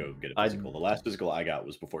 I need to go get a physical. The last physical I got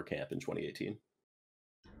was before camp in 2018.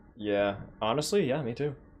 Yeah, honestly, yeah, me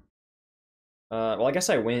too. Well, I guess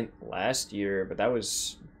I went last year, but that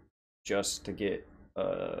was just to get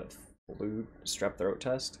a flu strep throat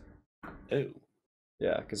test. Oh,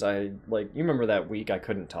 Yeah, because I like you remember that week I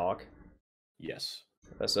couldn't talk. yes.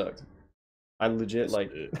 That sucked. I legit Yes,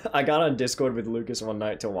 like it I got on Discord with Lucas one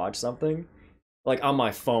night to watch something, like on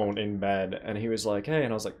my phone in bed, and he was like, "Hey,"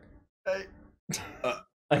 and I was like, "Hey."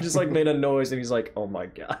 I just like made a noise, and he's like, "Oh my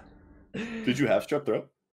god." Did you have strep throat?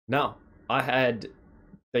 No, I had.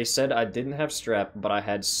 They said I didn't have strep, but I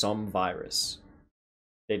had some virus.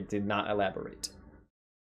 They did not elaborate.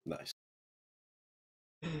 Nice.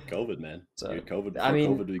 COVID, man. So, Dude, COVID. I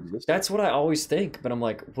mean, COVID existed. That's what I always think, but I'm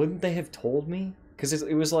like, wouldn't they have told me? Because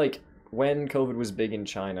it was like when COVID was big in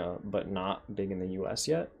China, but not big in the US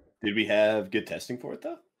yet. Did we have good testing for it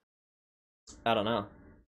though? I don't know.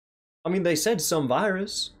 I mean, they said some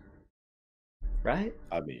virus, right?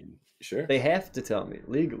 I mean, sure. They have to tell me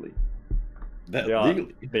legally. That They are,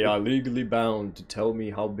 legally. they are legally bound to tell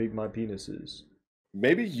me how big my penis is.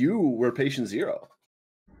 Maybe you were patient zero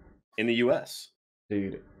in the U.S.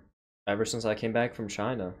 Dude, ever since I came back from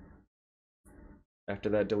China, after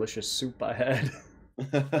that delicious soup I had.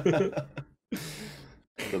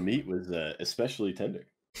 The meat was especially tender.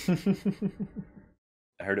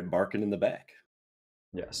 I heard it barking in the back.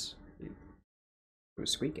 Yes. It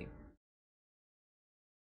was squeaking.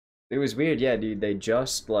 It was weird, yeah, dude. They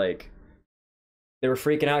just, like... They were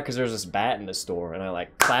freaking out because there was this bat in the store, and I,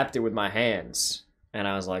 like, clapped it with my hands. And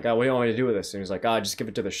I was like, oh, what do you want me to do with this? And he was like, oh, just give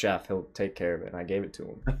it to the chef. He'll take care of it. And I gave it to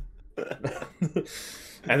him.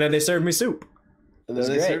 And then they served me soup. And then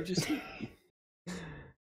they great. served you soup.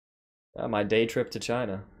 My day trip to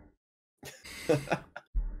China.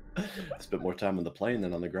 Spent more time on the plane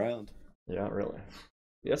than on the ground. Yeah, really.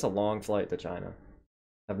 Yeah, it's a long flight to China.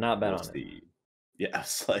 I've not been on it. Yeah,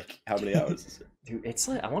 it's like, how many hours is it? Dude, it's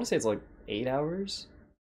like, I want to say it's like 8 hours.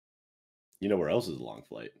 You know where else is a long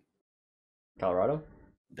flight? Colorado?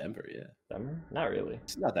 Denver, yeah. Denver? Not really.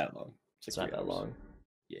 It's not that long. It's not that long.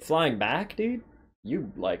 Yeah. Flying back, dude?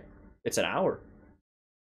 You, like, it's an hour.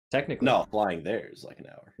 Technically. No, flying there is like an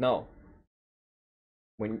hour. No.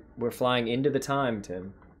 When we're flying into the time,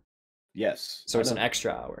 Tim. Yes. So it's an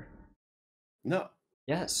extra hour. No.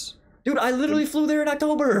 Yes. Dude, I literally flew there in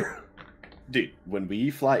October. Dude, when we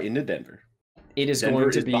fly into Denver, it is Denver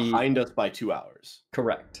going to is be behind us by 2 hours.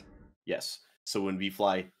 Correct. Yes. So when we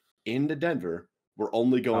fly into Denver, we're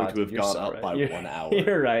only going to have gone up by 1 hour.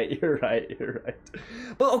 You're right.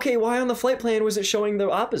 But okay, why on the flight plan was it showing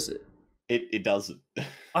the opposite? It doesn't.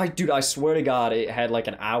 Dude, I swear to God, it had like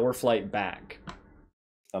an hour flight back.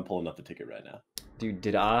 I'm pulling up the ticket right now. Dude,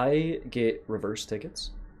 did I get reverse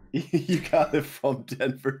tickets? You got it from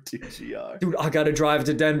Denver to GR. Dude, I gotta drive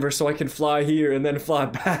to Denver so I can fly here and then fly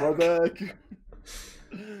back. Fly back.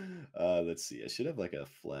 Let's see. I should have like a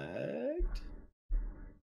flagged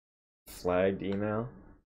email.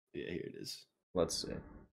 Yeah, here it is. Let's see.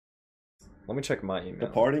 Let me check my email.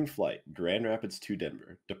 Departing flight, Grand Rapids to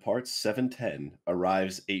Denver. Departs 7:10,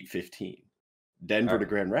 arrives 8:15. Denver to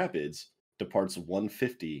Grand Rapids, departs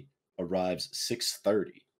 1:50, arrives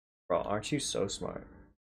 6:30. Bro, aren't you so smart?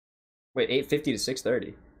 Wait, 8:50 to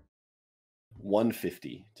 6:30.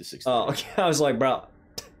 1:50 to 6:30. Oh, okay. I was like, bro,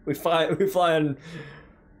 we flying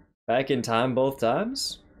back in time both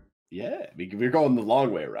times? Yeah, we're going the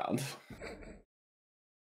long way around.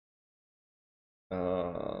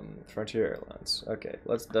 Frontier Airlines. Okay,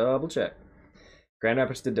 let's double check. Grand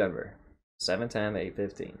Rapids to Denver. 7:10,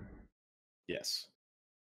 8:15. Yes.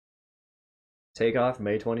 Takeoff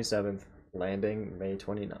May 27th. Landing May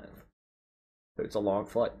 29th. But it's a long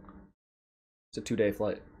flight. It's a 2-day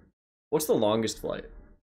flight. What's the longest flight?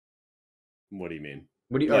 What do you mean?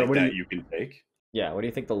 What do you like that you can take? Yeah, what do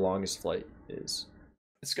you think the longest flight is?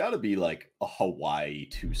 It's got to be like a Hawaii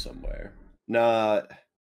to somewhere. Nah.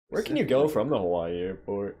 Where can you go from the Hawaii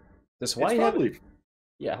airport? Does Hawaii have?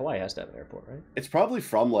 Yeah, Hawaii has to have an airport, right? It's probably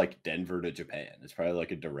from like Denver to Japan. It's probably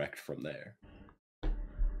like a direct from there.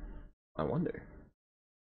 I wonder.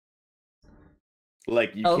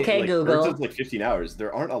 Like you okay, can't, like, Google. for instance, like 15 hours.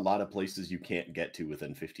 There aren't a lot of places you can't get to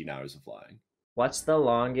within 15 hours of flying. What's the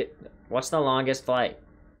longest flight?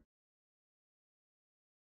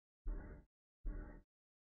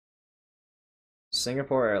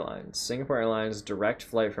 Singapore Airlines. Singapore Airlines direct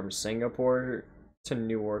flight from Singapore to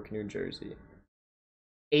Newark, New Jersey.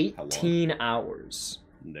 18 hours.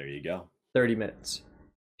 There you go. 30 minutes.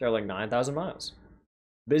 They're like 9,000 miles.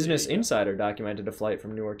 Business Insider documented a flight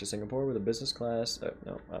from Newark to Singapore with a business class.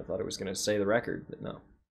 No, I thought it was going to say the record, but no.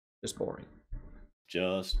 Just boring.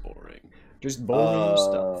 Just boring. Just boring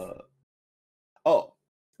stuff. Oh,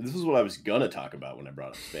 this is what I was going to talk about when I brought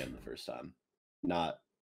up spam the first time. Not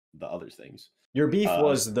the other things. Your beef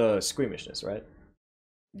was the squeamishness, right?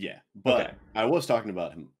 Yeah, but I was talking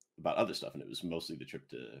about other stuff, and it was mostly the trip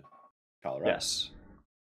to Colorado. Yes.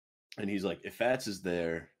 And he's like, if Fats is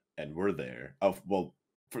there and we're there, well,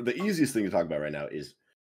 for the easiest thing to talk about right now is,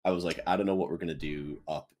 I was like, I don't know what we're gonna do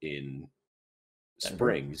up in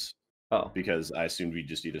Springs. Oh, because I assumed we'd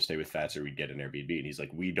just either stay with Fats or we'd get an Airbnb. And he's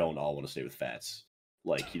like, we don't all want to stay with Fats.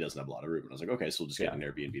 Like, he doesn't have a lot of room. And I was like, okay, so we'll just get an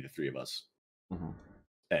Airbnb, the three of us,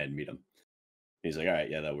 and meet him. And he's like, all right,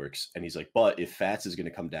 yeah, that works. And he's like, but if Fats is going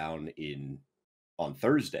to come down on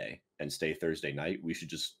Thursday and stay Thursday night, we should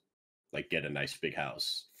just like get a nice big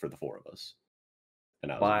house for the four of us.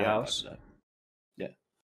 And I was buy like, a house? Yeah.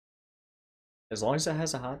 As long as it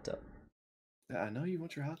has a hot tub. I know you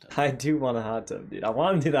want your hot tub. I do want a hot tub, dude. I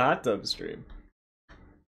want to do the hot tub stream.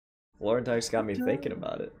 Florentine got me thinking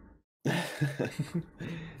about it.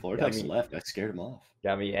 Florentine left. I scared him off.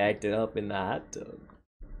 Got me acting up in the hot tub.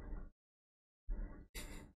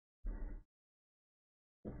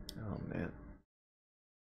 Oh, man.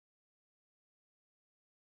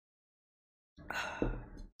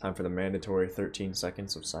 Time for the mandatory 13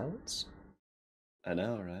 seconds of silence. I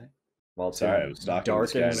know, right? Well, sorry, I was talking to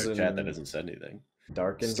this guy in our chat that hasn't said anything.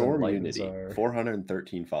 Darkens Storm and Unity,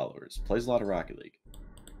 413 followers. Plays a lot of Rocket League.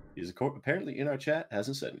 He's apparently in our chat,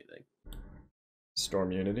 hasn't said anything.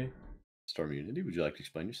 Storm Unity? Storm Unity, would you like to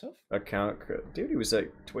explain yourself? Account dude, he was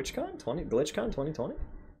at TwitchCon GlitchCon 2020.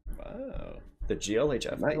 Wow. The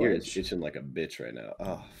GLHF My ear is itching like a bitch right now.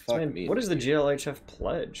 Oh, fuck me. What is the GLHF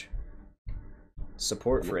pledge?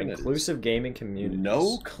 Support for inclusive gaming communities.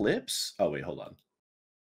 No clips? Oh, wait, hold on.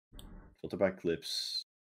 Filter by clips.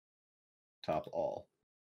 Top all.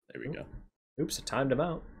 There we go. Oops, I timed him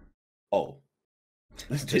out. Oh.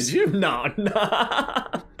 Did you? No.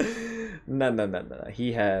 No.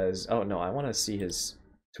 He has... Oh, no, I want to see his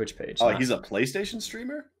Twitch page. Oh, he's a PlayStation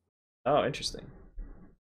streamer? Oh, interesting.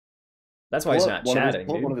 That's why he's not chatting,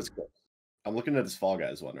 dude. One of his clips. I'm looking at his Fall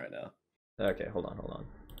Guys one right now. Okay, hold on.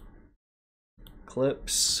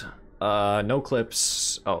 Clips. No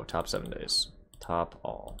clips. Oh, top 7 days. Top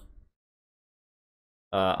all.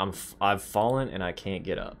 I've fallen and I can't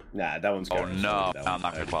get up. Nah, that one's good. Oh no, I'm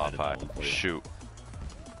not gonna qualify. Shoot.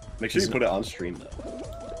 Make sure you put it on stream though.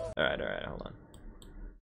 Alright, hold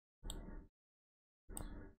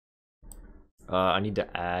on. I need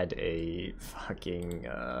to add a fucking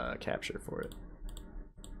capture for it.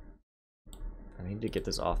 I need to get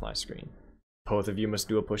this off my screen. Both of you must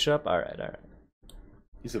do a push-up? Alright.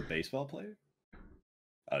 He's a baseball player?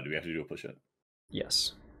 Oh, do we have to do a push-up?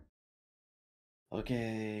 Yes.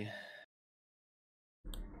 Okay.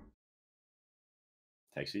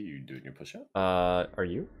 Taxi, you doing your push-up? Are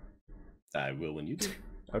you? I will when you do.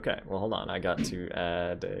 Okay, well hold on. I got to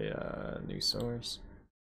add a new source.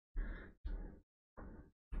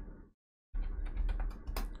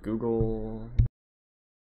 Google.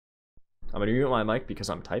 I'm gonna mute my mic because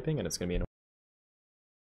I'm typing and it's gonna be an...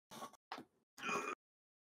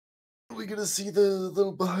 Are we gonna see the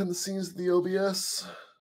little behind the scenes of the OBS?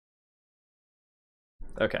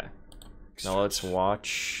 Okay. Now let's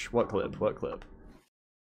watch... What clip?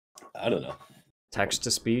 I don't know. Text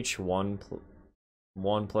to speech, 1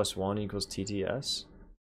 plus 1 equals TTS.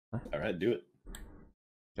 Alright, do it.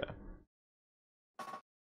 Okay.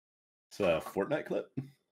 It's a Fortnite clip.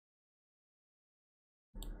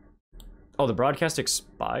 Oh, the broadcast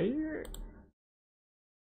expired?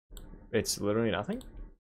 It's literally nothing?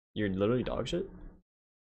 You're literally dog shit?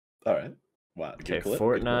 Alright. Wow. Okay,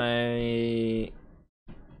 Fortnite...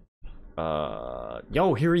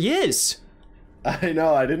 Yo, here he is! I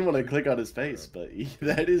know, I didn't want to click on his face, but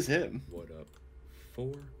that is him. What up,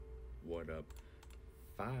 4? What up,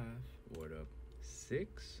 5? What up,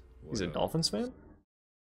 6? He's a Dolphins fan?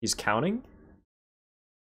 He's counting?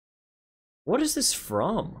 What is this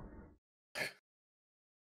from?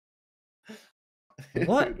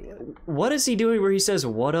 What is he doing where he says,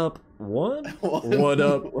 what up, 1? What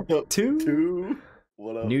up, 2?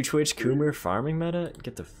 What up? New Twitch Coomer farming meta?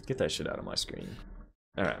 Get that shit out of my screen.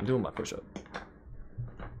 Alright, I'm doing my push-up.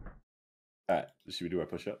 Alright, should we do our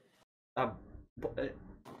push-up?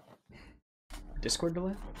 Discord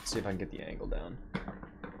delay? Let's see if I can get the angle down.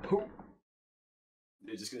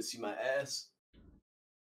 You're just gonna see my ass.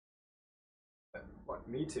 What,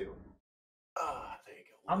 me too. Ah, there you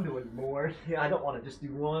go. I'm doing more. Yeah, I don't want to just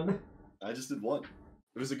do one. I just did one.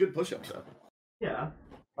 It was a good push-up, though. Yeah,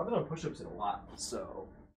 I've been on push-ups in a lot, so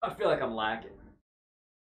I feel like I'm lacking.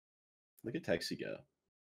 Look at Texi go.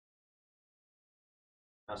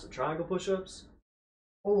 Now some triangle push-ups.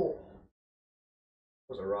 Oh,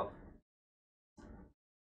 those are rough.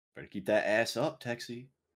 Better keep that ass up, Texi.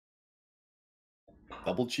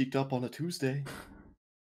 Double cheeked up on a Tuesday.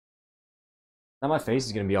 Now my face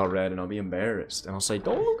is gonna be all red, and I'll be embarrassed, and I'll say,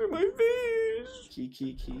 "Don't look at my face."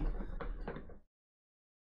 Key.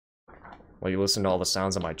 Well, you listen to all the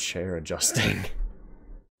sounds of my chair adjusting.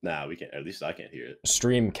 Nah, we can't. At least I can't hear it.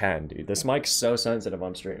 Stream can, dude. This mic's so sensitive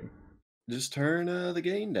on stream. Just turn the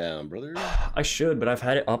gain down, brother. I should, but I've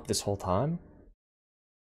had it up this whole time.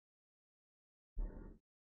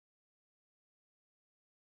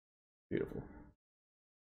 Beautiful.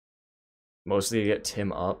 Mostly to get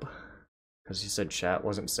Tim up, because he said chat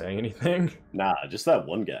wasn't saying anything. Nah, just that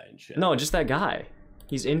one guy in chat. No, just that guy.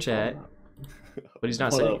 He's in chat, but he's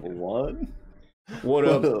not saying anything. One? What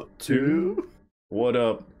up, 2? What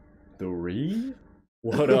up, 3?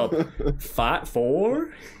 What up,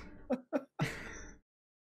 4?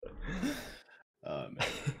 Oh, man.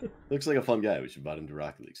 Looks like a fun guy. We should invite him to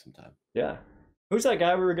Rocket League sometime. Yeah. Who's that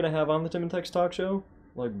guy we were gonna have on the Tim and Tex Talk show?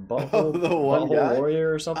 Like Butthole, the one Butthole guy?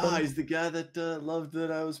 Warrior or something? Ah, he's the guy that loved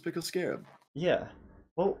that I was Pickle Scarab. Yeah.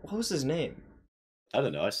 What was his name? I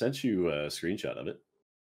don't know. I sent you a screenshot of it.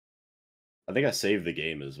 I think I saved the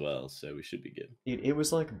game as well, so we should be good. Dude, it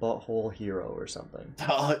was like Butthole Hero or something.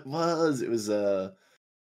 Oh, it was. It was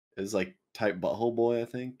like type Butthole Boy, I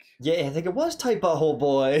think. Yeah, I think it was type Butthole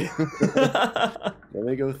Boy. Let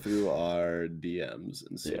me go through our DMs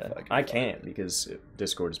and see if I can. I can't because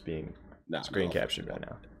Discord is being screen captured right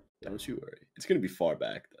now. Don't you worry. It's gonna be far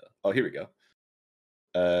back though. Oh, here we go.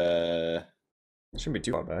 It shouldn't be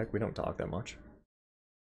too far back. We don't talk that much.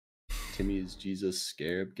 Timmy's Jesus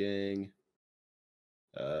Scarab Gang.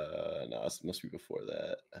 No, it must be before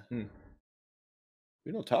that. Hmm.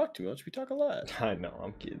 We don't talk too much. We talk a lot. I know,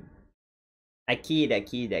 I'm kidding. I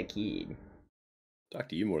kid. Talk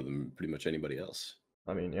to you more than pretty much anybody else.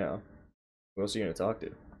 I mean, yeah. Who else are you gonna talk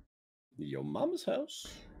to? Your mama's house.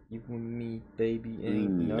 You and me, baby, ain't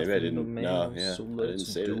Maybe I nothing but didn't. man. No, yeah, So I didn't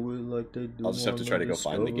let's say do it. it like they do. I'll just have to on try the to go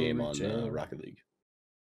find the game on Discovery Channel. Rocket League.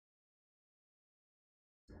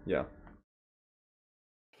 Yeah.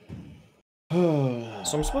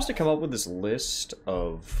 So I'm supposed to come up with this list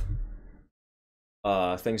of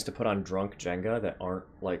things to put on drunk Jenga that aren't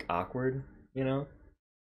like awkward, you know?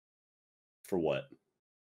 For what?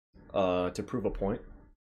 To prove a point.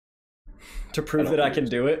 To prove don't that I can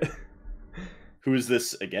do it. Who is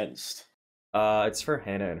this against? It's for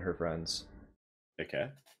Hannah and her friends. Okay.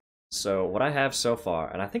 So what I have so far,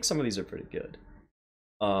 and I think some of these are pretty good.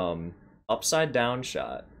 Upside down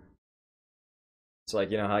shot. So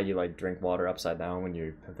like, you know how you like drink water upside down when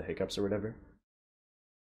you have the hiccups or whatever?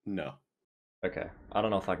 No. Okay. I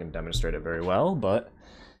don't know if I can demonstrate it very well, but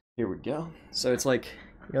here we go. So it's like,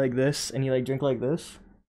 you're like this, and you like drink like this.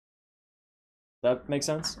 That makes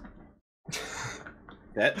sense?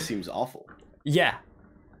 That seems awful. Yeah.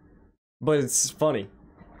 But it's funny.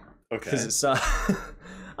 Okay. Because it's, I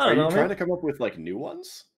Are don't know, you trying man. to come up with like new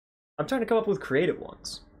ones? I'm trying to come up with creative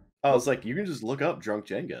ones. I was like, you can just look up drunk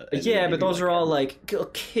Jenga. and Yeah, maybe, but those like, are all like, "Go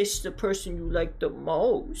kiss the person you like the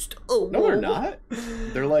most." Oh, No, they're whoa. not.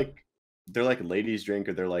 They're like ladies drink,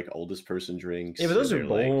 or they're like oldest person drinks. Yeah, but those or are they're,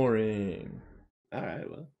 like- boring. All right,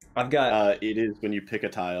 well. I've got It is when you pick a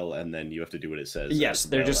tile and then you have to do what it says. yes, as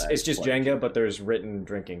they're well just it's as, just like- Jenga, but there's written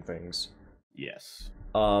drinking things. Yes.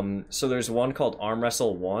 So there's one called Arm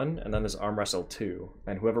Wrestle 1, and then there's Arm Wrestle 2,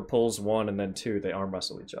 and whoever pulls 1 and then 2, they arm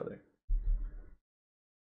wrestle each other.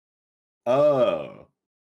 Oh.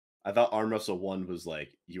 I thought arm wrestle 1 was like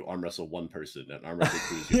you arm wrestle one person, and arm wrestle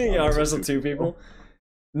 2 is you You arm wrestle 2 people.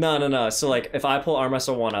 No. So like, if I pull Arm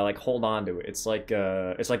Wrestle 1, I like hold on to it. It's like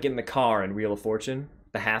getting the car in Wheel of Fortune,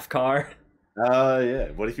 the half car.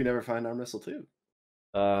 Yeah. What if you never find arm wrestle 2?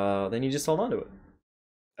 Then you just hold on to it.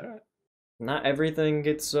 All right. Not everything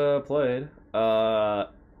gets played.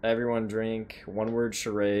 Everyone drink, one word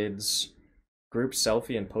charades, group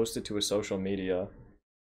selfie and post it to a social media.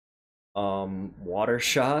 Water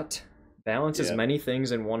shot, balance as Yeah. many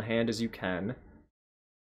things in one hand as you can.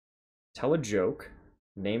 Tell a joke,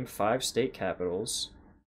 name 5 state capitals.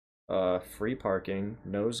 Free parking,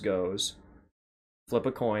 nose goes. Flip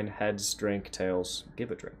a coin, heads drink, tails give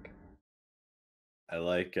a drink. I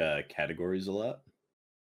like categories a lot.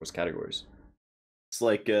 What's categories? It's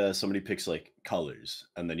like somebody picks like colors,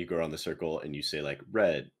 and then you go around the circle and you say like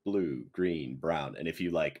red, blue, green, brown, and if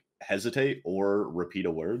you like hesitate or repeat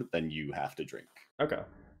a word, then you have to drink. Okay.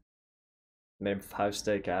 Name 5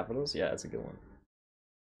 state capitals? Yeah, that's a good one.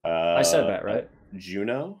 I said that, right?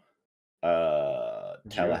 Juneau,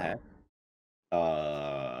 Tallahassee,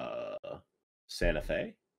 Santa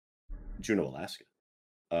Fe, Juneau, Alaska,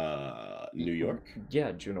 New York,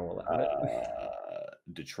 Yeah, Juneau.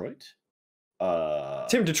 Detroit.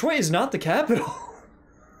 Tim, Detroit is not the capital.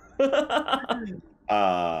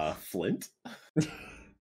 Flint.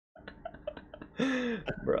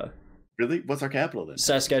 Bruh. Really? What's our capital then?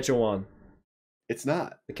 Saskatchewan, It's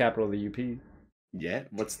not. the capital of the UP. Yeah.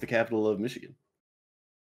 What's the capital of Michigan?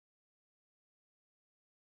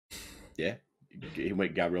 Yeah.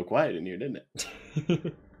 It got real quiet in here, didn't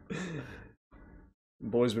it?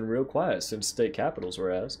 Boy's been real quiet since state capitals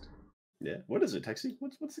were asked. Yeah. What is it, Texie?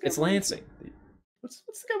 What's the It's capital of Lansing. Michigan? What's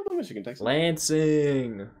the capital of Michigan, Texie?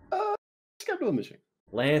 Lansing. What's the capital of Michigan?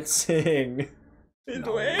 Lansing. It's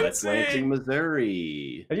No, that's Lansing,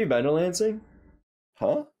 Missouri. Have you been to Lansing?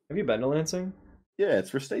 Huh? Have you been to Lansing? Yeah,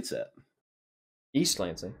 it's where state's at. East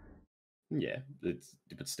Lansing. Yeah,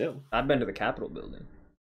 but still. I've been to the Capitol building.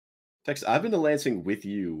 Tex, I've been to Lansing with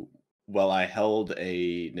you while I held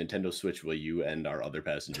a Nintendo Switch while you and our other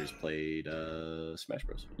passengers played Smash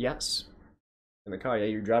Bros. Yes. In the car, yeah,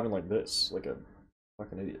 you're driving like this, like a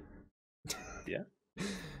fucking idiot. Yeah.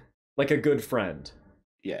 Like a good friend.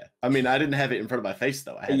 Yeah. I mean, I didn't have it in front of my face,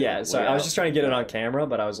 though. I had Yeah, it so way I was out. just trying to get it on camera,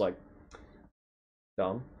 but I was like,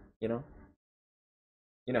 dumb, you know?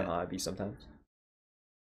 You know Yeah. how I be sometimes.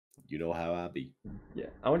 You know how I be. Yeah.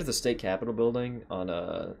 I went to the state capitol building on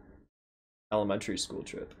a elementary school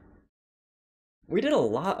trip. We did a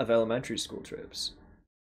lot of elementary school trips.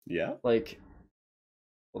 Yeah? Like,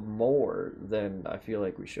 more than I feel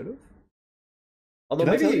like we should have. Although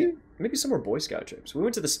Did I tell you? maybe some were Boy Scout trips. We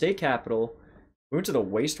went to the state capitol. We went to the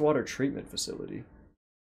wastewater treatment facility.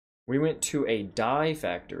 We went to a dye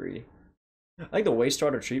factory. I think the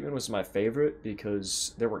wastewater treatment was my favorite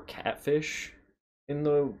because there were catfish in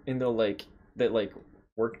the like that like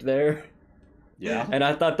worked there. Yeah. And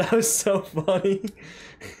I thought that was so funny.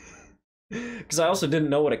 Because I also didn't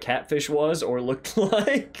know what a catfish was or looked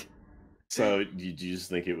like. So you just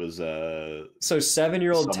think it was So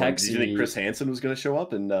 7-year-old someone? Texie. Did you think Chris Hansen was going to show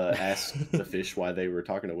up and ask the fish why they were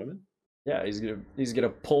talking to women? Yeah, he's gonna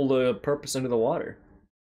pull the purpose into the water.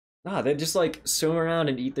 Nah, they just like swim around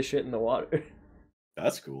and eat the shit in the water.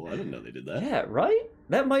 That's cool. I didn't know they did that. Yeah, right?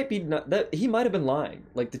 That might be not that he might have been lying.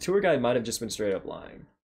 Like the tour guide might have just been straight up lying.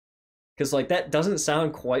 Cause like that doesn't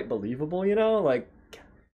sound quite believable, you know? Like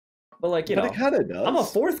but like, you but know, it kind of does. I'm a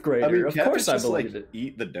fourth grader. I mean, of course I just, believed like, it.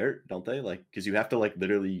 eat the dirt, don't they? Like, because you have to like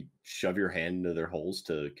literally shove your hand into their holes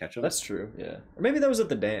to catch them. That's true, yeah. Or maybe that was at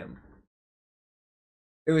the dam.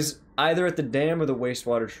 It was either at the dam or the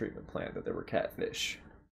wastewater treatment plant that there were catfish.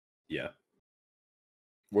 Yeah.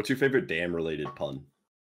 What's your favorite dam-related pun?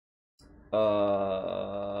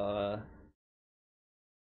 Well,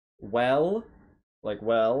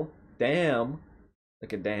 damn,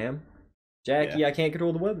 like a dam. Jackie, Yeah. I can't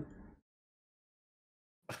control the weather.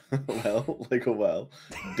 Well, like a well.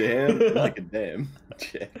 Damn, like a dam.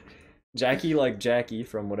 Jackie, like Jackie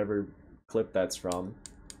from whatever clip that's from.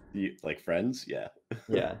 Like Friends? Yeah.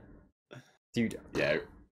 Yeah. Dude, Yeah.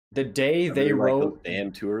 the day Remember, they like, wrote... those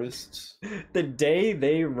damn tourists. The day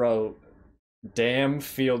they wrote damn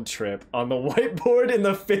field trip on the whiteboard in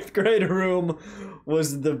the 5th grade room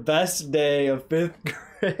was the best day of 5th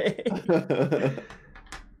grade.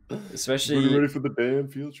 Especially... We're ready for the damn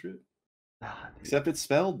field trip. Except it's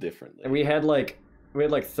spelled differently. And we had like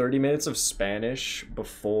 30 minutes of Spanish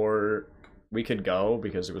before we could go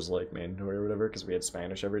because it was like mandatory or whatever because we had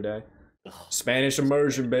Spanish every day. Ugh. Spanish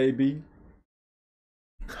immersion, baby.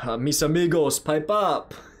 Mis amigos, pipe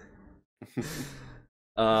up.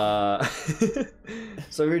 So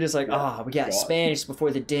we were just like, oh, we got Spanish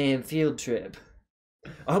before the damn field trip.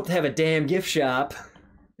 I hope they have a damn gift shop.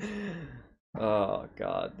 Oh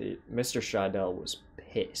god, Mr. Shadell was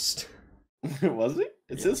pissed. Was he?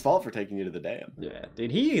 It's his fault for taking you to the dam. Yeah,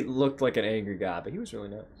 dude, he looked like an angry guy, but he was really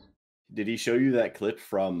nice. Did he show you that clip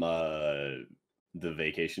from the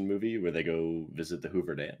Vacation movie where they go visit the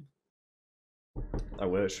Hoover Dam? I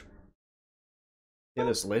wish. Yeah,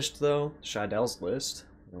 this list though, Shadell's list.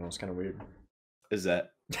 I don't know, it's kind of weird. Is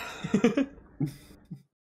that?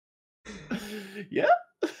 Yeah.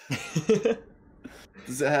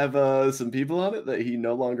 Does it have some people on it that he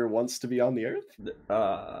no longer wants to be on the earth?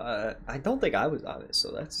 I don't think I was on it,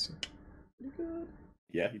 so that's pretty good.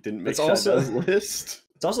 Yeah, he didn't make It's also- Shadell's list.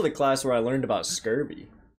 It's also the class where I learned about scurvy.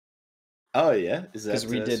 Oh yeah, is that 'Cause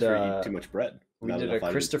we did, eat too much bread? We Not did enough a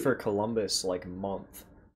vitamin C? Christopher Columbus like month,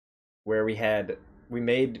 where we had we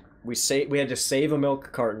had to save a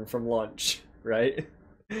milk carton from lunch, right?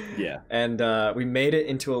 Yeah. And we made it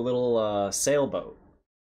into a little sailboat.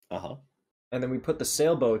 Uh-huh. And then we put the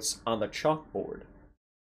sailboats on the chalkboard.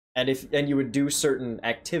 And you would do certain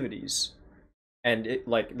activities. And it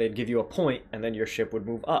like they'd give you a point and then your ship would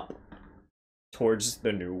move up towards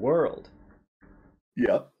the new world.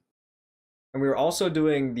 Yep. And we were also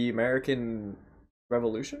doing the American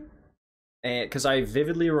Revolution. And cuz I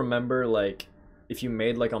vividly remember like if you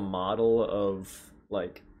made like a model of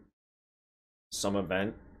like some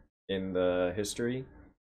event in the history,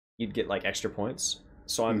 you'd get like extra points.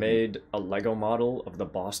 So I made a Lego model of the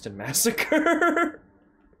Boston Massacre.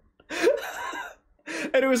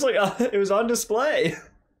 And it was like it was on display.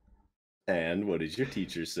 And what did your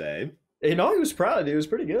teacher say? You know, he was proud. He was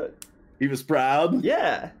pretty good. He was proud.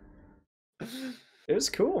 Yeah. It was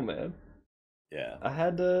cool, man. Yeah.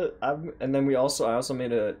 And then I also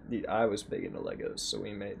made I was big into Legos, so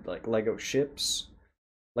we made like Lego ships,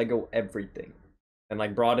 Lego everything, and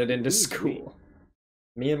like brought it into school.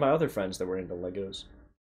 Me and my other friends that were into Legos.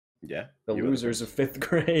 Yeah. The losers of 5th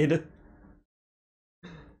grade.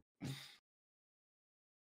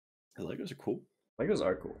 The Legos are cool. Legos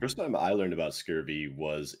are cool. First time I learned about scurvy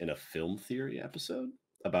was in a film theory episode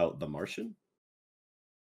about The Martian.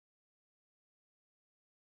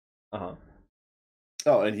 Uh-huh.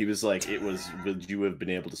 Oh, and he was like, would you have been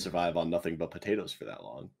able to survive on nothing but potatoes for that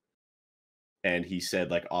long? And he said,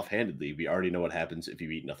 like, offhandedly, we already know what happens if you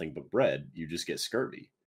eat nothing but bread. You just get scurvy.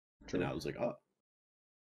 True. And I was like, oh.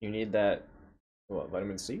 You need that,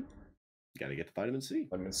 vitamin C? Gotta get the vitamin C.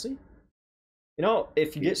 Vitamin C. You know,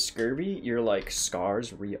 if you get scurvy, your, like,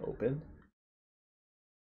 scars reopen.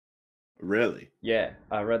 Really? Yeah,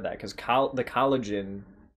 I read that, because the collagen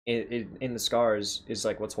in the scars is,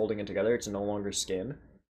 like, what's holding it together. It's no longer skin.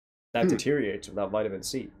 That deteriorates without vitamin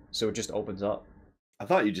C, so it just opens up. I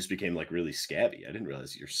thought you just became, like, really scabby. I didn't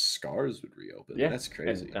realize your scars would reopen. Yeah, That's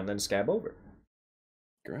crazy. And then scab over.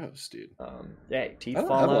 Gross, dude. Yeah, teeth I don't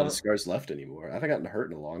fall have a lot of out. scars left anymore. I haven't gotten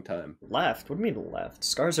hurt in a long time. Left? What do you mean left?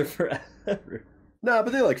 Scars are forever. Nah,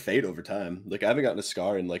 but they like fade over time. Like I haven't gotten a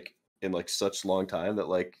scar in such long time that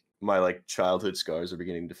like my like childhood scars are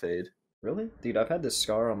beginning to fade. Really? Dude, I've had this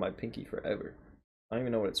scar on my pinky forever. I don't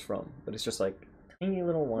even know what it's from, but it's just like tiny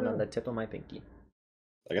little one on the tip of my pinky.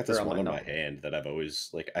 I got this Or on one my on my knuckle. hand that I've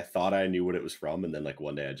always like I thought I knew what it was from, and then like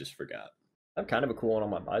one day I just forgot. I have kind of a cool one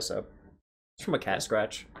on my bicep. It's from a cat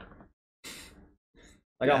scratch.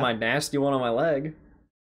 I got Yeah. my nasty one on my leg.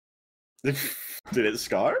 Did it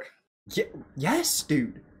scar? Yeah, yes,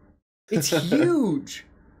 dude. It's huge.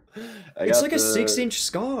 I It's got like a the- 6-inch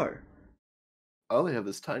scar. I only have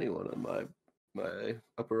this tiny one on my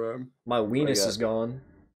upper arm. My weenus got- is gone.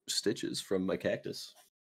 Stitches from my cactus.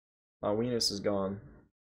 My weenus is gone.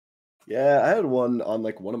 Yeah, I had one on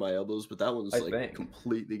like one of my elbows, but that one's I like think.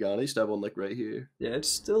 completely gone. I used to have one like right here. Yeah, it's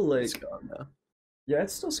still like It's gone now. yeah,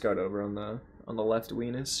 it's still scarred over on the left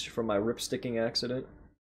weenus from my rip sticking accident.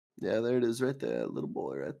 Yeah, there it is right there, little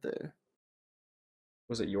boy right there.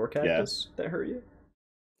 Was it your cactus that hurt you?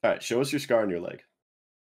 All right, show us your scar on your leg.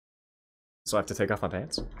 So I have to take off my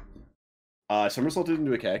pants? Somersaulted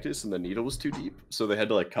into a cactus and the needle was too deep, so they had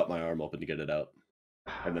to like cut my arm open to get it out,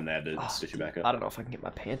 and then they had to Oh, stitch it back I up. don't know if I can get my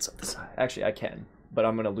pants up the side. Actually, I can, but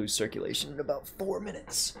I'm gonna lose circulation in about 4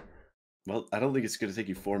 minutes. Well, I don't think it's gonna take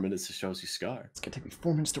you 4 minutes to show us your scar. It's gonna take me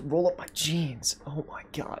 4 minutes to roll up my jeans. Oh my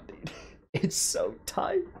god, dude. It's so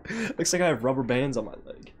tight. Looks like I have rubber bands on my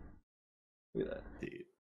leg. Look at that. Dude,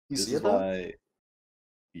 You this see is it though? why.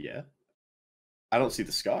 Yeah, I don't see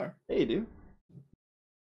the scar. Hey, dude.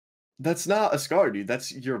 That's not a scar, dude.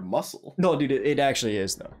 That's your muscle. No, dude, it actually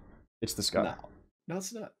is though. It's the scar. No,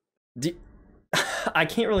 it's not. I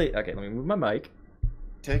can't really. Okay, let me move my mic.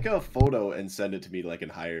 Take a photo and send it to me like in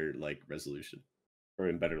higher like resolution or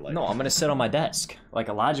in better light. No, I'm gonna sit on my desk like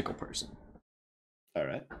a logical person. All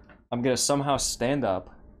right, I'm gonna somehow stand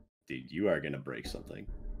up. dude, you are gonna break something.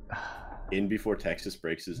 In before Texas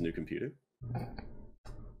breaks his new computer.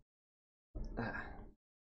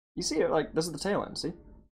 You see it? Like this is the tail end. See?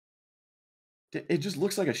 It just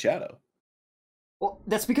looks like a shadow. Well,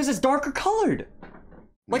 that's because it's darker colored,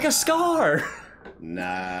 like a scar.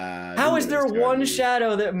 Nah. How is there one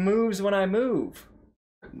shadow? shadow that moves when I move?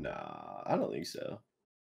 Nah, I don't think so.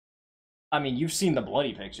 I mean, you've seen the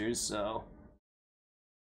bloody pictures, so.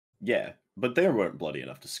 Yeah, but they weren't bloody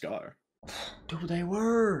enough to scar. Dude, they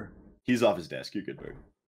were. He's off his desk. You're good, Bird.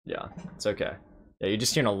 Yeah, it's okay. Yeah, you're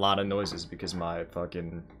just hearing a lot of noises because my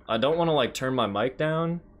fucking. I don't want to like turn my mic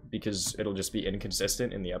down because it'll just be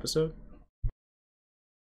inconsistent in the episode.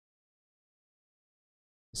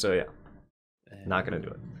 So yeah, not gonna do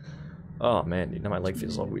it. Oh man, dude, now my leg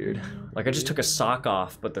feels all weird. Like I just took a sock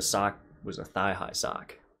off, but the sock was a thigh-high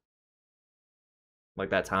sock. Like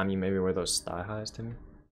that time you made me wear those thigh highs to me.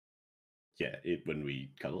 Yeah, when we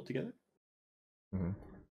cuddled together. Mm-hmm.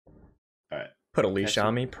 All right. Put a leash Actually-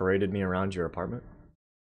 on me, paraded me around your apartment.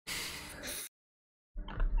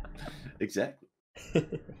 Exactly.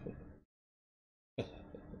 All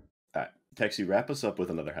right, Texie, wrap us up with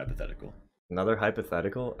another hypothetical. Another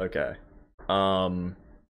hypothetical? Okay.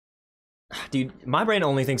 Dude, my brain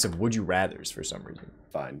only thinks of would you rathers for some reason.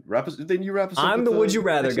 Fine. Then you wrap us up. I'm with the would you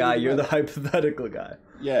rather Texie, guy, would you you're the rather. hypothetical guy.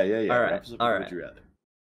 Yeah. All right, Wrap us up with all Would right. you rather?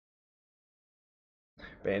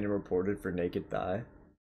 Bandit reported for naked thigh.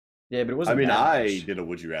 Yeah, but it I wasn't mean, that I much. did a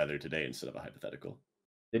would you rather today instead of a hypothetical.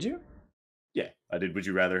 Did you? Yeah, I did. Would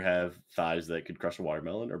you rather have thighs that could crush a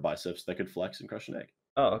watermelon or biceps that could flex and crush an egg?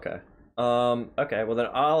 Oh, okay. Okay, well then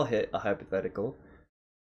I'll hit a hypothetical.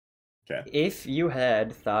 Okay. If you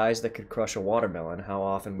had thighs that could crush a watermelon, how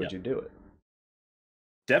often would Yeah. you do it?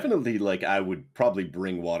 Definitely, like I would probably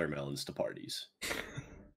bring watermelons to parties.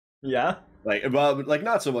 Yeah? Like, well, like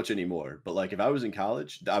not so much anymore. But like, if I was in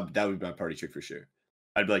college, that would be my party trick for sure.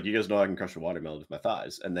 I'd be like, you guys know I can crush a watermelon with my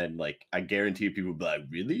thighs, and then like I guarantee people would be like,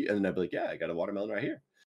 really? And then I'd be like, yeah, I got a watermelon right here.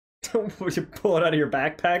 Would you pull it out of your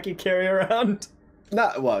backpack you carry around?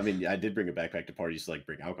 Not well. I mean, I did bring a backpack to parties to like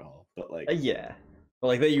bring alcohol, but like, Yeah. But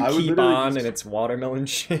like that you I would keep literally on just- and it's watermelon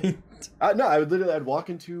shaped. no, I'd walk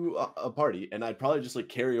into a party and I'd probably just like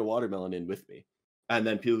carry a watermelon in with me. And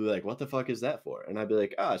then people would be like, what the fuck is that for? And I'd be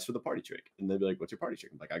like, it's for the party trick. And they'd be like, what's your party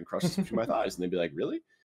trick? I'm like, I can crush this between my thighs. And they'd be like, really?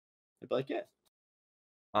 I'd be like, yeah.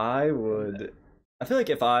 I feel like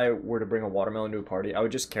if I were to bring a watermelon to a party, I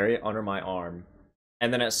would just carry it under my arm.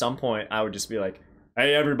 And then at some point I would just be like,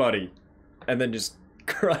 hey everybody, and then just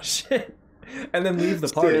crush it. And then leave the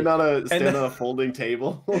party. Stand on then- a folding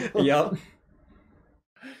table. Yep.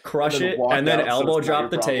 Crush And then it, walk and then out so elbow it's not drop your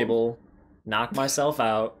the problem. table, knock myself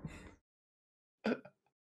out.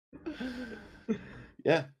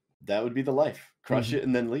 Yeah, that would be the life. Crush Mhm. it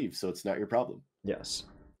and then leave, so it's not your problem. Yes.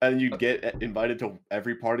 And you'd get invited to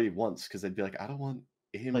every party once because they'd be like, I don't want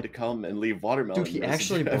him Like, to come and leave watermelon. dude, he residue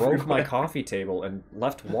actually broke my everywhere." coffee table and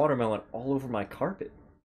left watermelon all over my carpet.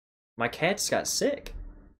 My cats got sick.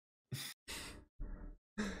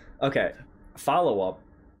 Okay, follow up.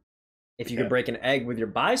 If you could Yeah. break an egg with your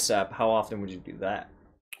bicep, how often would you do that?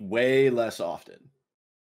 Way less often.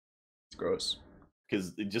 It's gross.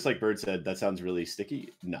 Because just like Bird said, that sounds really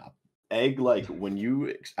sticky. Nah. Egg, like when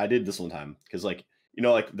you, I did this one time because like, you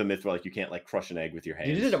know, like the myth where like you can't like crush an egg with your hands.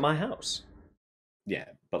 You did it at my house. Yeah,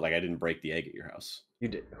 but like I didn't break the egg at your house. You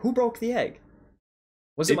did. Who broke the egg?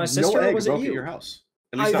 Was it my No sister or egg was it broke you? at your house.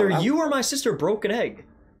 At least not Either when I you was or my sister broke an egg. there.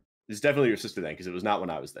 It's definitely your sister then because it was not when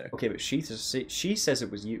I was there. Okay, but she says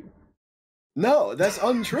it was you. No, that's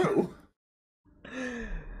untrue.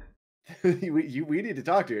 we need to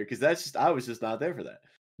talk to her because that's just, I was just not there for that.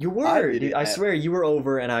 You I were. did it I at- swear you were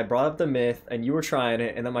over, and I brought up the myth, and you were trying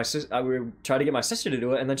it, and then my sister, I would try to get my sister to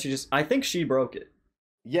do it, and then I think she broke it.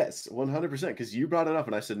 Yes, 100%. Because you brought it up,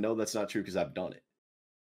 and I said no, that's not true because I've done it.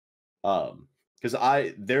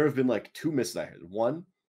 Because there have been like two myths that I heard. One,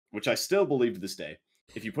 which I still believe to this day,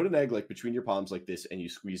 if you put an egg like between your palms like this and you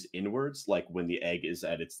squeeze inwards, like when the egg is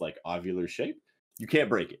at its like ovular shape, you can't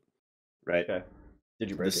break it, right? Okay. Did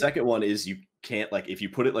you The break it? second one is you can't like if you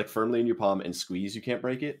put it like firmly in your palm and squeeze, you can't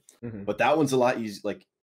break it. Mhm. But that one's a lot easier. Like,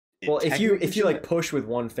 Well, if you technically like can't. push with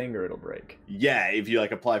one finger, it'll break. Yeah, if you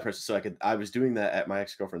like apply pressure. So I was doing that at my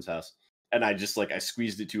ex-girlfriend's house, and I just like I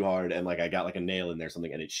squeezed it too hard, and like I got like a nail in there or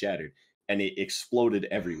something, and it shattered, and it exploded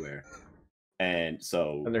everywhere. And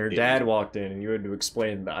so And then her dad walked in, and you had to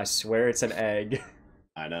explain that I swear it's an egg.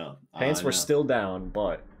 I know. Pants I were know. still down,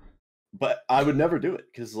 but I would never do it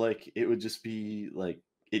because like it would just be like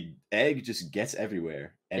egg just gets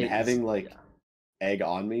everywhere, and it is- having like yeah. egg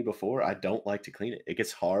on me before, I don't like to clean it. It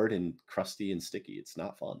gets hard and crusty and sticky. It's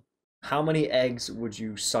not fun. How many eggs would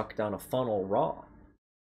you suck down a funnel raw?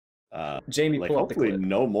 Jamie, Like pull up the hopefully clip.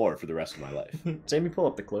 no more for the rest of my life. Jamie, pull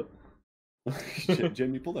up the clip.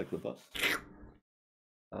 Jamie, pull that clip up.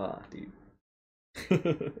 Ah, dude.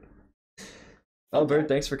 Albert,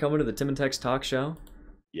 thanks for coming to the Tim and Tex Talk Show.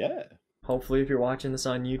 Yeah. Hopefully, if you're watching this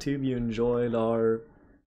on YouTube, you enjoyed our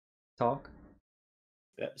talk.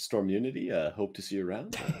 Yeah, Storm Unity, hope to see you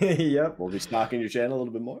around. Yep. We'll be stocking your channel a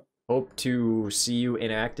little bit more. Hope to see you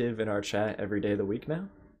inactive in our chat every day of the week now.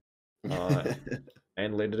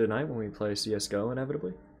 And later tonight when we play CSGO,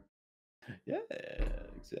 inevitably. Yeah,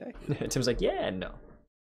 exactly. Tim's like, yeah, no.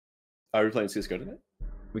 Are we playing CSGO tonight?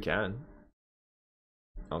 We can.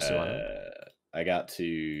 I'll see why not.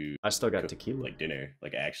 I I still got cook, tequila. like dinner,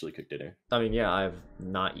 like actually cook dinner. I mean, yeah, I've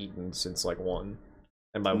not eaten since like 1.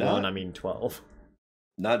 And by Not- 1, I mean 12.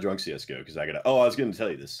 Not drunk CSGO because I was going to tell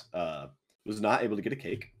you this. Was not able to get a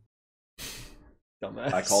cake.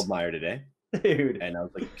 Dumbass. I called Meyer today Dude. and I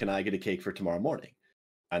was like, "Can I get a cake for tomorrow morning?"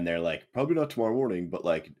 And they're like, "Probably not tomorrow morning, but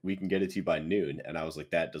like we can get it to you by noon." And I was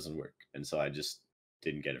like, "That doesn't work." And so I just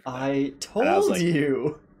didn't get it. For that. I told was like,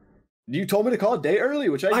 you. You told me to call a day early,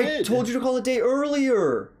 which I did. I told you to call a day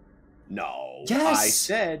earlier. No.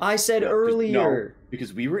 Yes. I said no, No, earlier.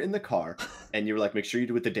 because we were in the car and you were like, make sure you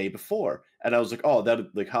do it the day before. And I was like, oh,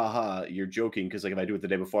 that like, haha, you're joking because like if I do it the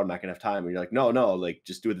day before, I'm not gonna have time. And you're like, no, like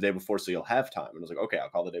just do it the day before so you'll have time. And I was like, okay, I'll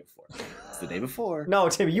call the day before. It's the day before. No,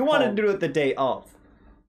 Tim, you wanted to do it the day of.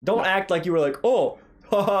 Don't act like you were like, oh,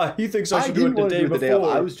 haha, he thinks I should do it the day before.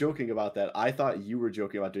 I was joking about that. I thought you were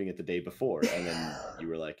joking about doing it the day before, and then you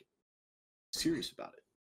were like serious about it.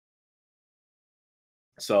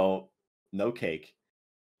 So no cake.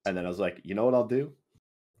 And then I was like, you know what I'll do?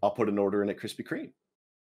 I'll put an order in at Krispy Kreme.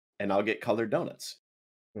 And I'll get colored donuts.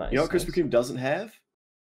 Nice, You know what Krispy Kreme doesn't have?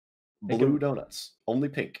 Pink Blue and- donuts. Only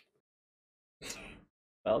pink.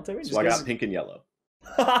 Well, Timmy, So I got pink and yellow.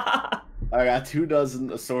 I got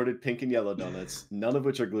 24 assorted pink and yellow donuts, none of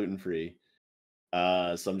which are gluten-free. So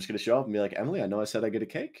I'm just gonna show up and be like, Emily, I know I said I'd get a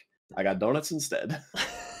cake. I got donuts instead.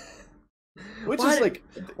 Which Why is did- like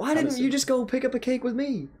Why didn't you just go pick up a cake with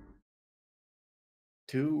me?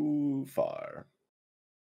 too far.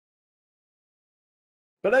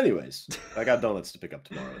 But anyways, I got donuts to pick up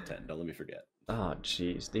tomorrow at 10. Don't let me forget. Oh,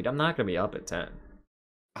 jeez, dude, I'm not gonna be up at 10.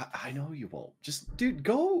 I know you won't. Just dude,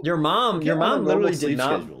 go. Your mom get on a normal literally did sleep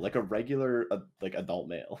not. schedule, like a regular like adult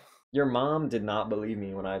male. Your mom did not believe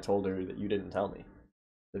me when I told her that you didn't tell me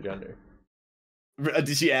the gender.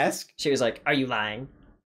 Did she ask? She was like, "Are you lying?"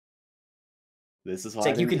 This is why It's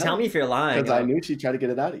like you can tell me if you're lying. because I knew she'd try to get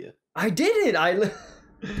it out of you. I didn't.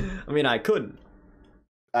 I mean, I couldn't.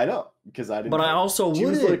 I know because I didn't. But I also She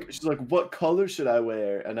was wouldn't. like, she's like, what color should I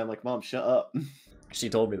wear? And I'm like, Mom, shut up. She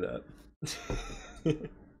told me that.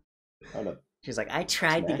 Oh, no. She's like, I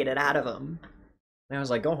tried to get it out of him. And I was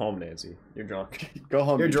like, go home, Nancy. You're drunk. Go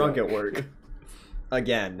home. You're drunk at work.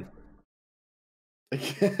 Again.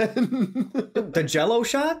 Again. The Jello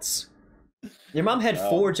shots? Your mom had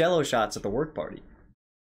 4 Jello shots at the work party.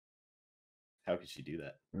 How could she do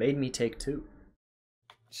that? Made me take 2.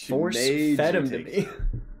 She Fed them to me.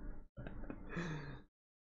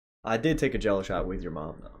 I did take a Jello shot with your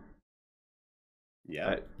mom, though.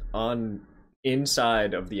 Yeah. On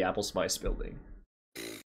inside of the Apple Spice building.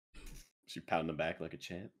 She pounded them back like a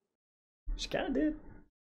champ. She kind of did.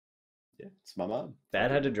 Yeah, it's my mom.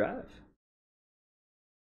 Dad had to drive.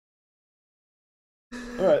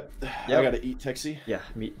 All right. Yep. I gotta eat, Texie. Yeah,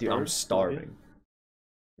 dude, I'm starving.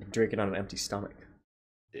 I'm drinking on an empty stomach.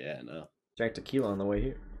 Yeah, I know. Drank tequila on the way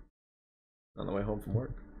here. On the way home from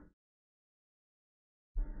work.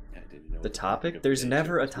 I didn't know The topic? There's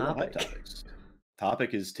never a topic.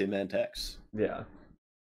 Topic is Tim and Tex. Yeah.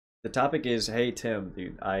 The topic is, hey Tim,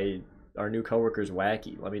 dude, our new coworker's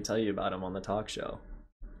wacky. Let me tell you about him on the talk show.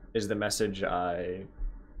 Is the message I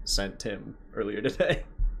sent Tim earlier today.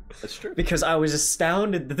 That's true. Because I was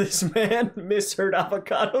astounded that this man misheard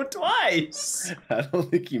avocado twice. I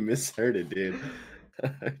don't think he misheard it, dude.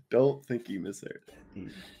 I don't think he misheard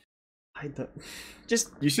it. I don't...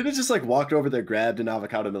 You should have just like walked over there, grabbed an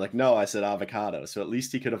avocado, and been like, "No, I said avocado." So at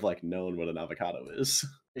least he could have like known what an avocado is.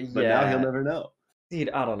 But now he'll never know. Dude,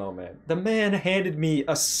 I don't know, man. The man handed me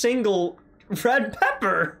a single red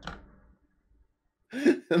pepper.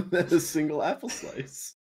 And then a single apple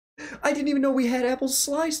slice. I didn't even know we had apples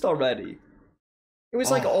sliced already. It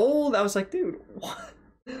was like old. I was like, dude, what?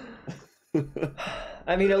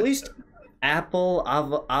 I mean, at least apple,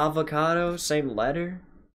 avocado, same letter.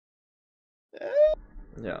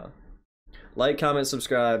 Yeah. Like, comment,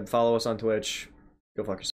 subscribe, follow us on Twitch. Go fuck yourself.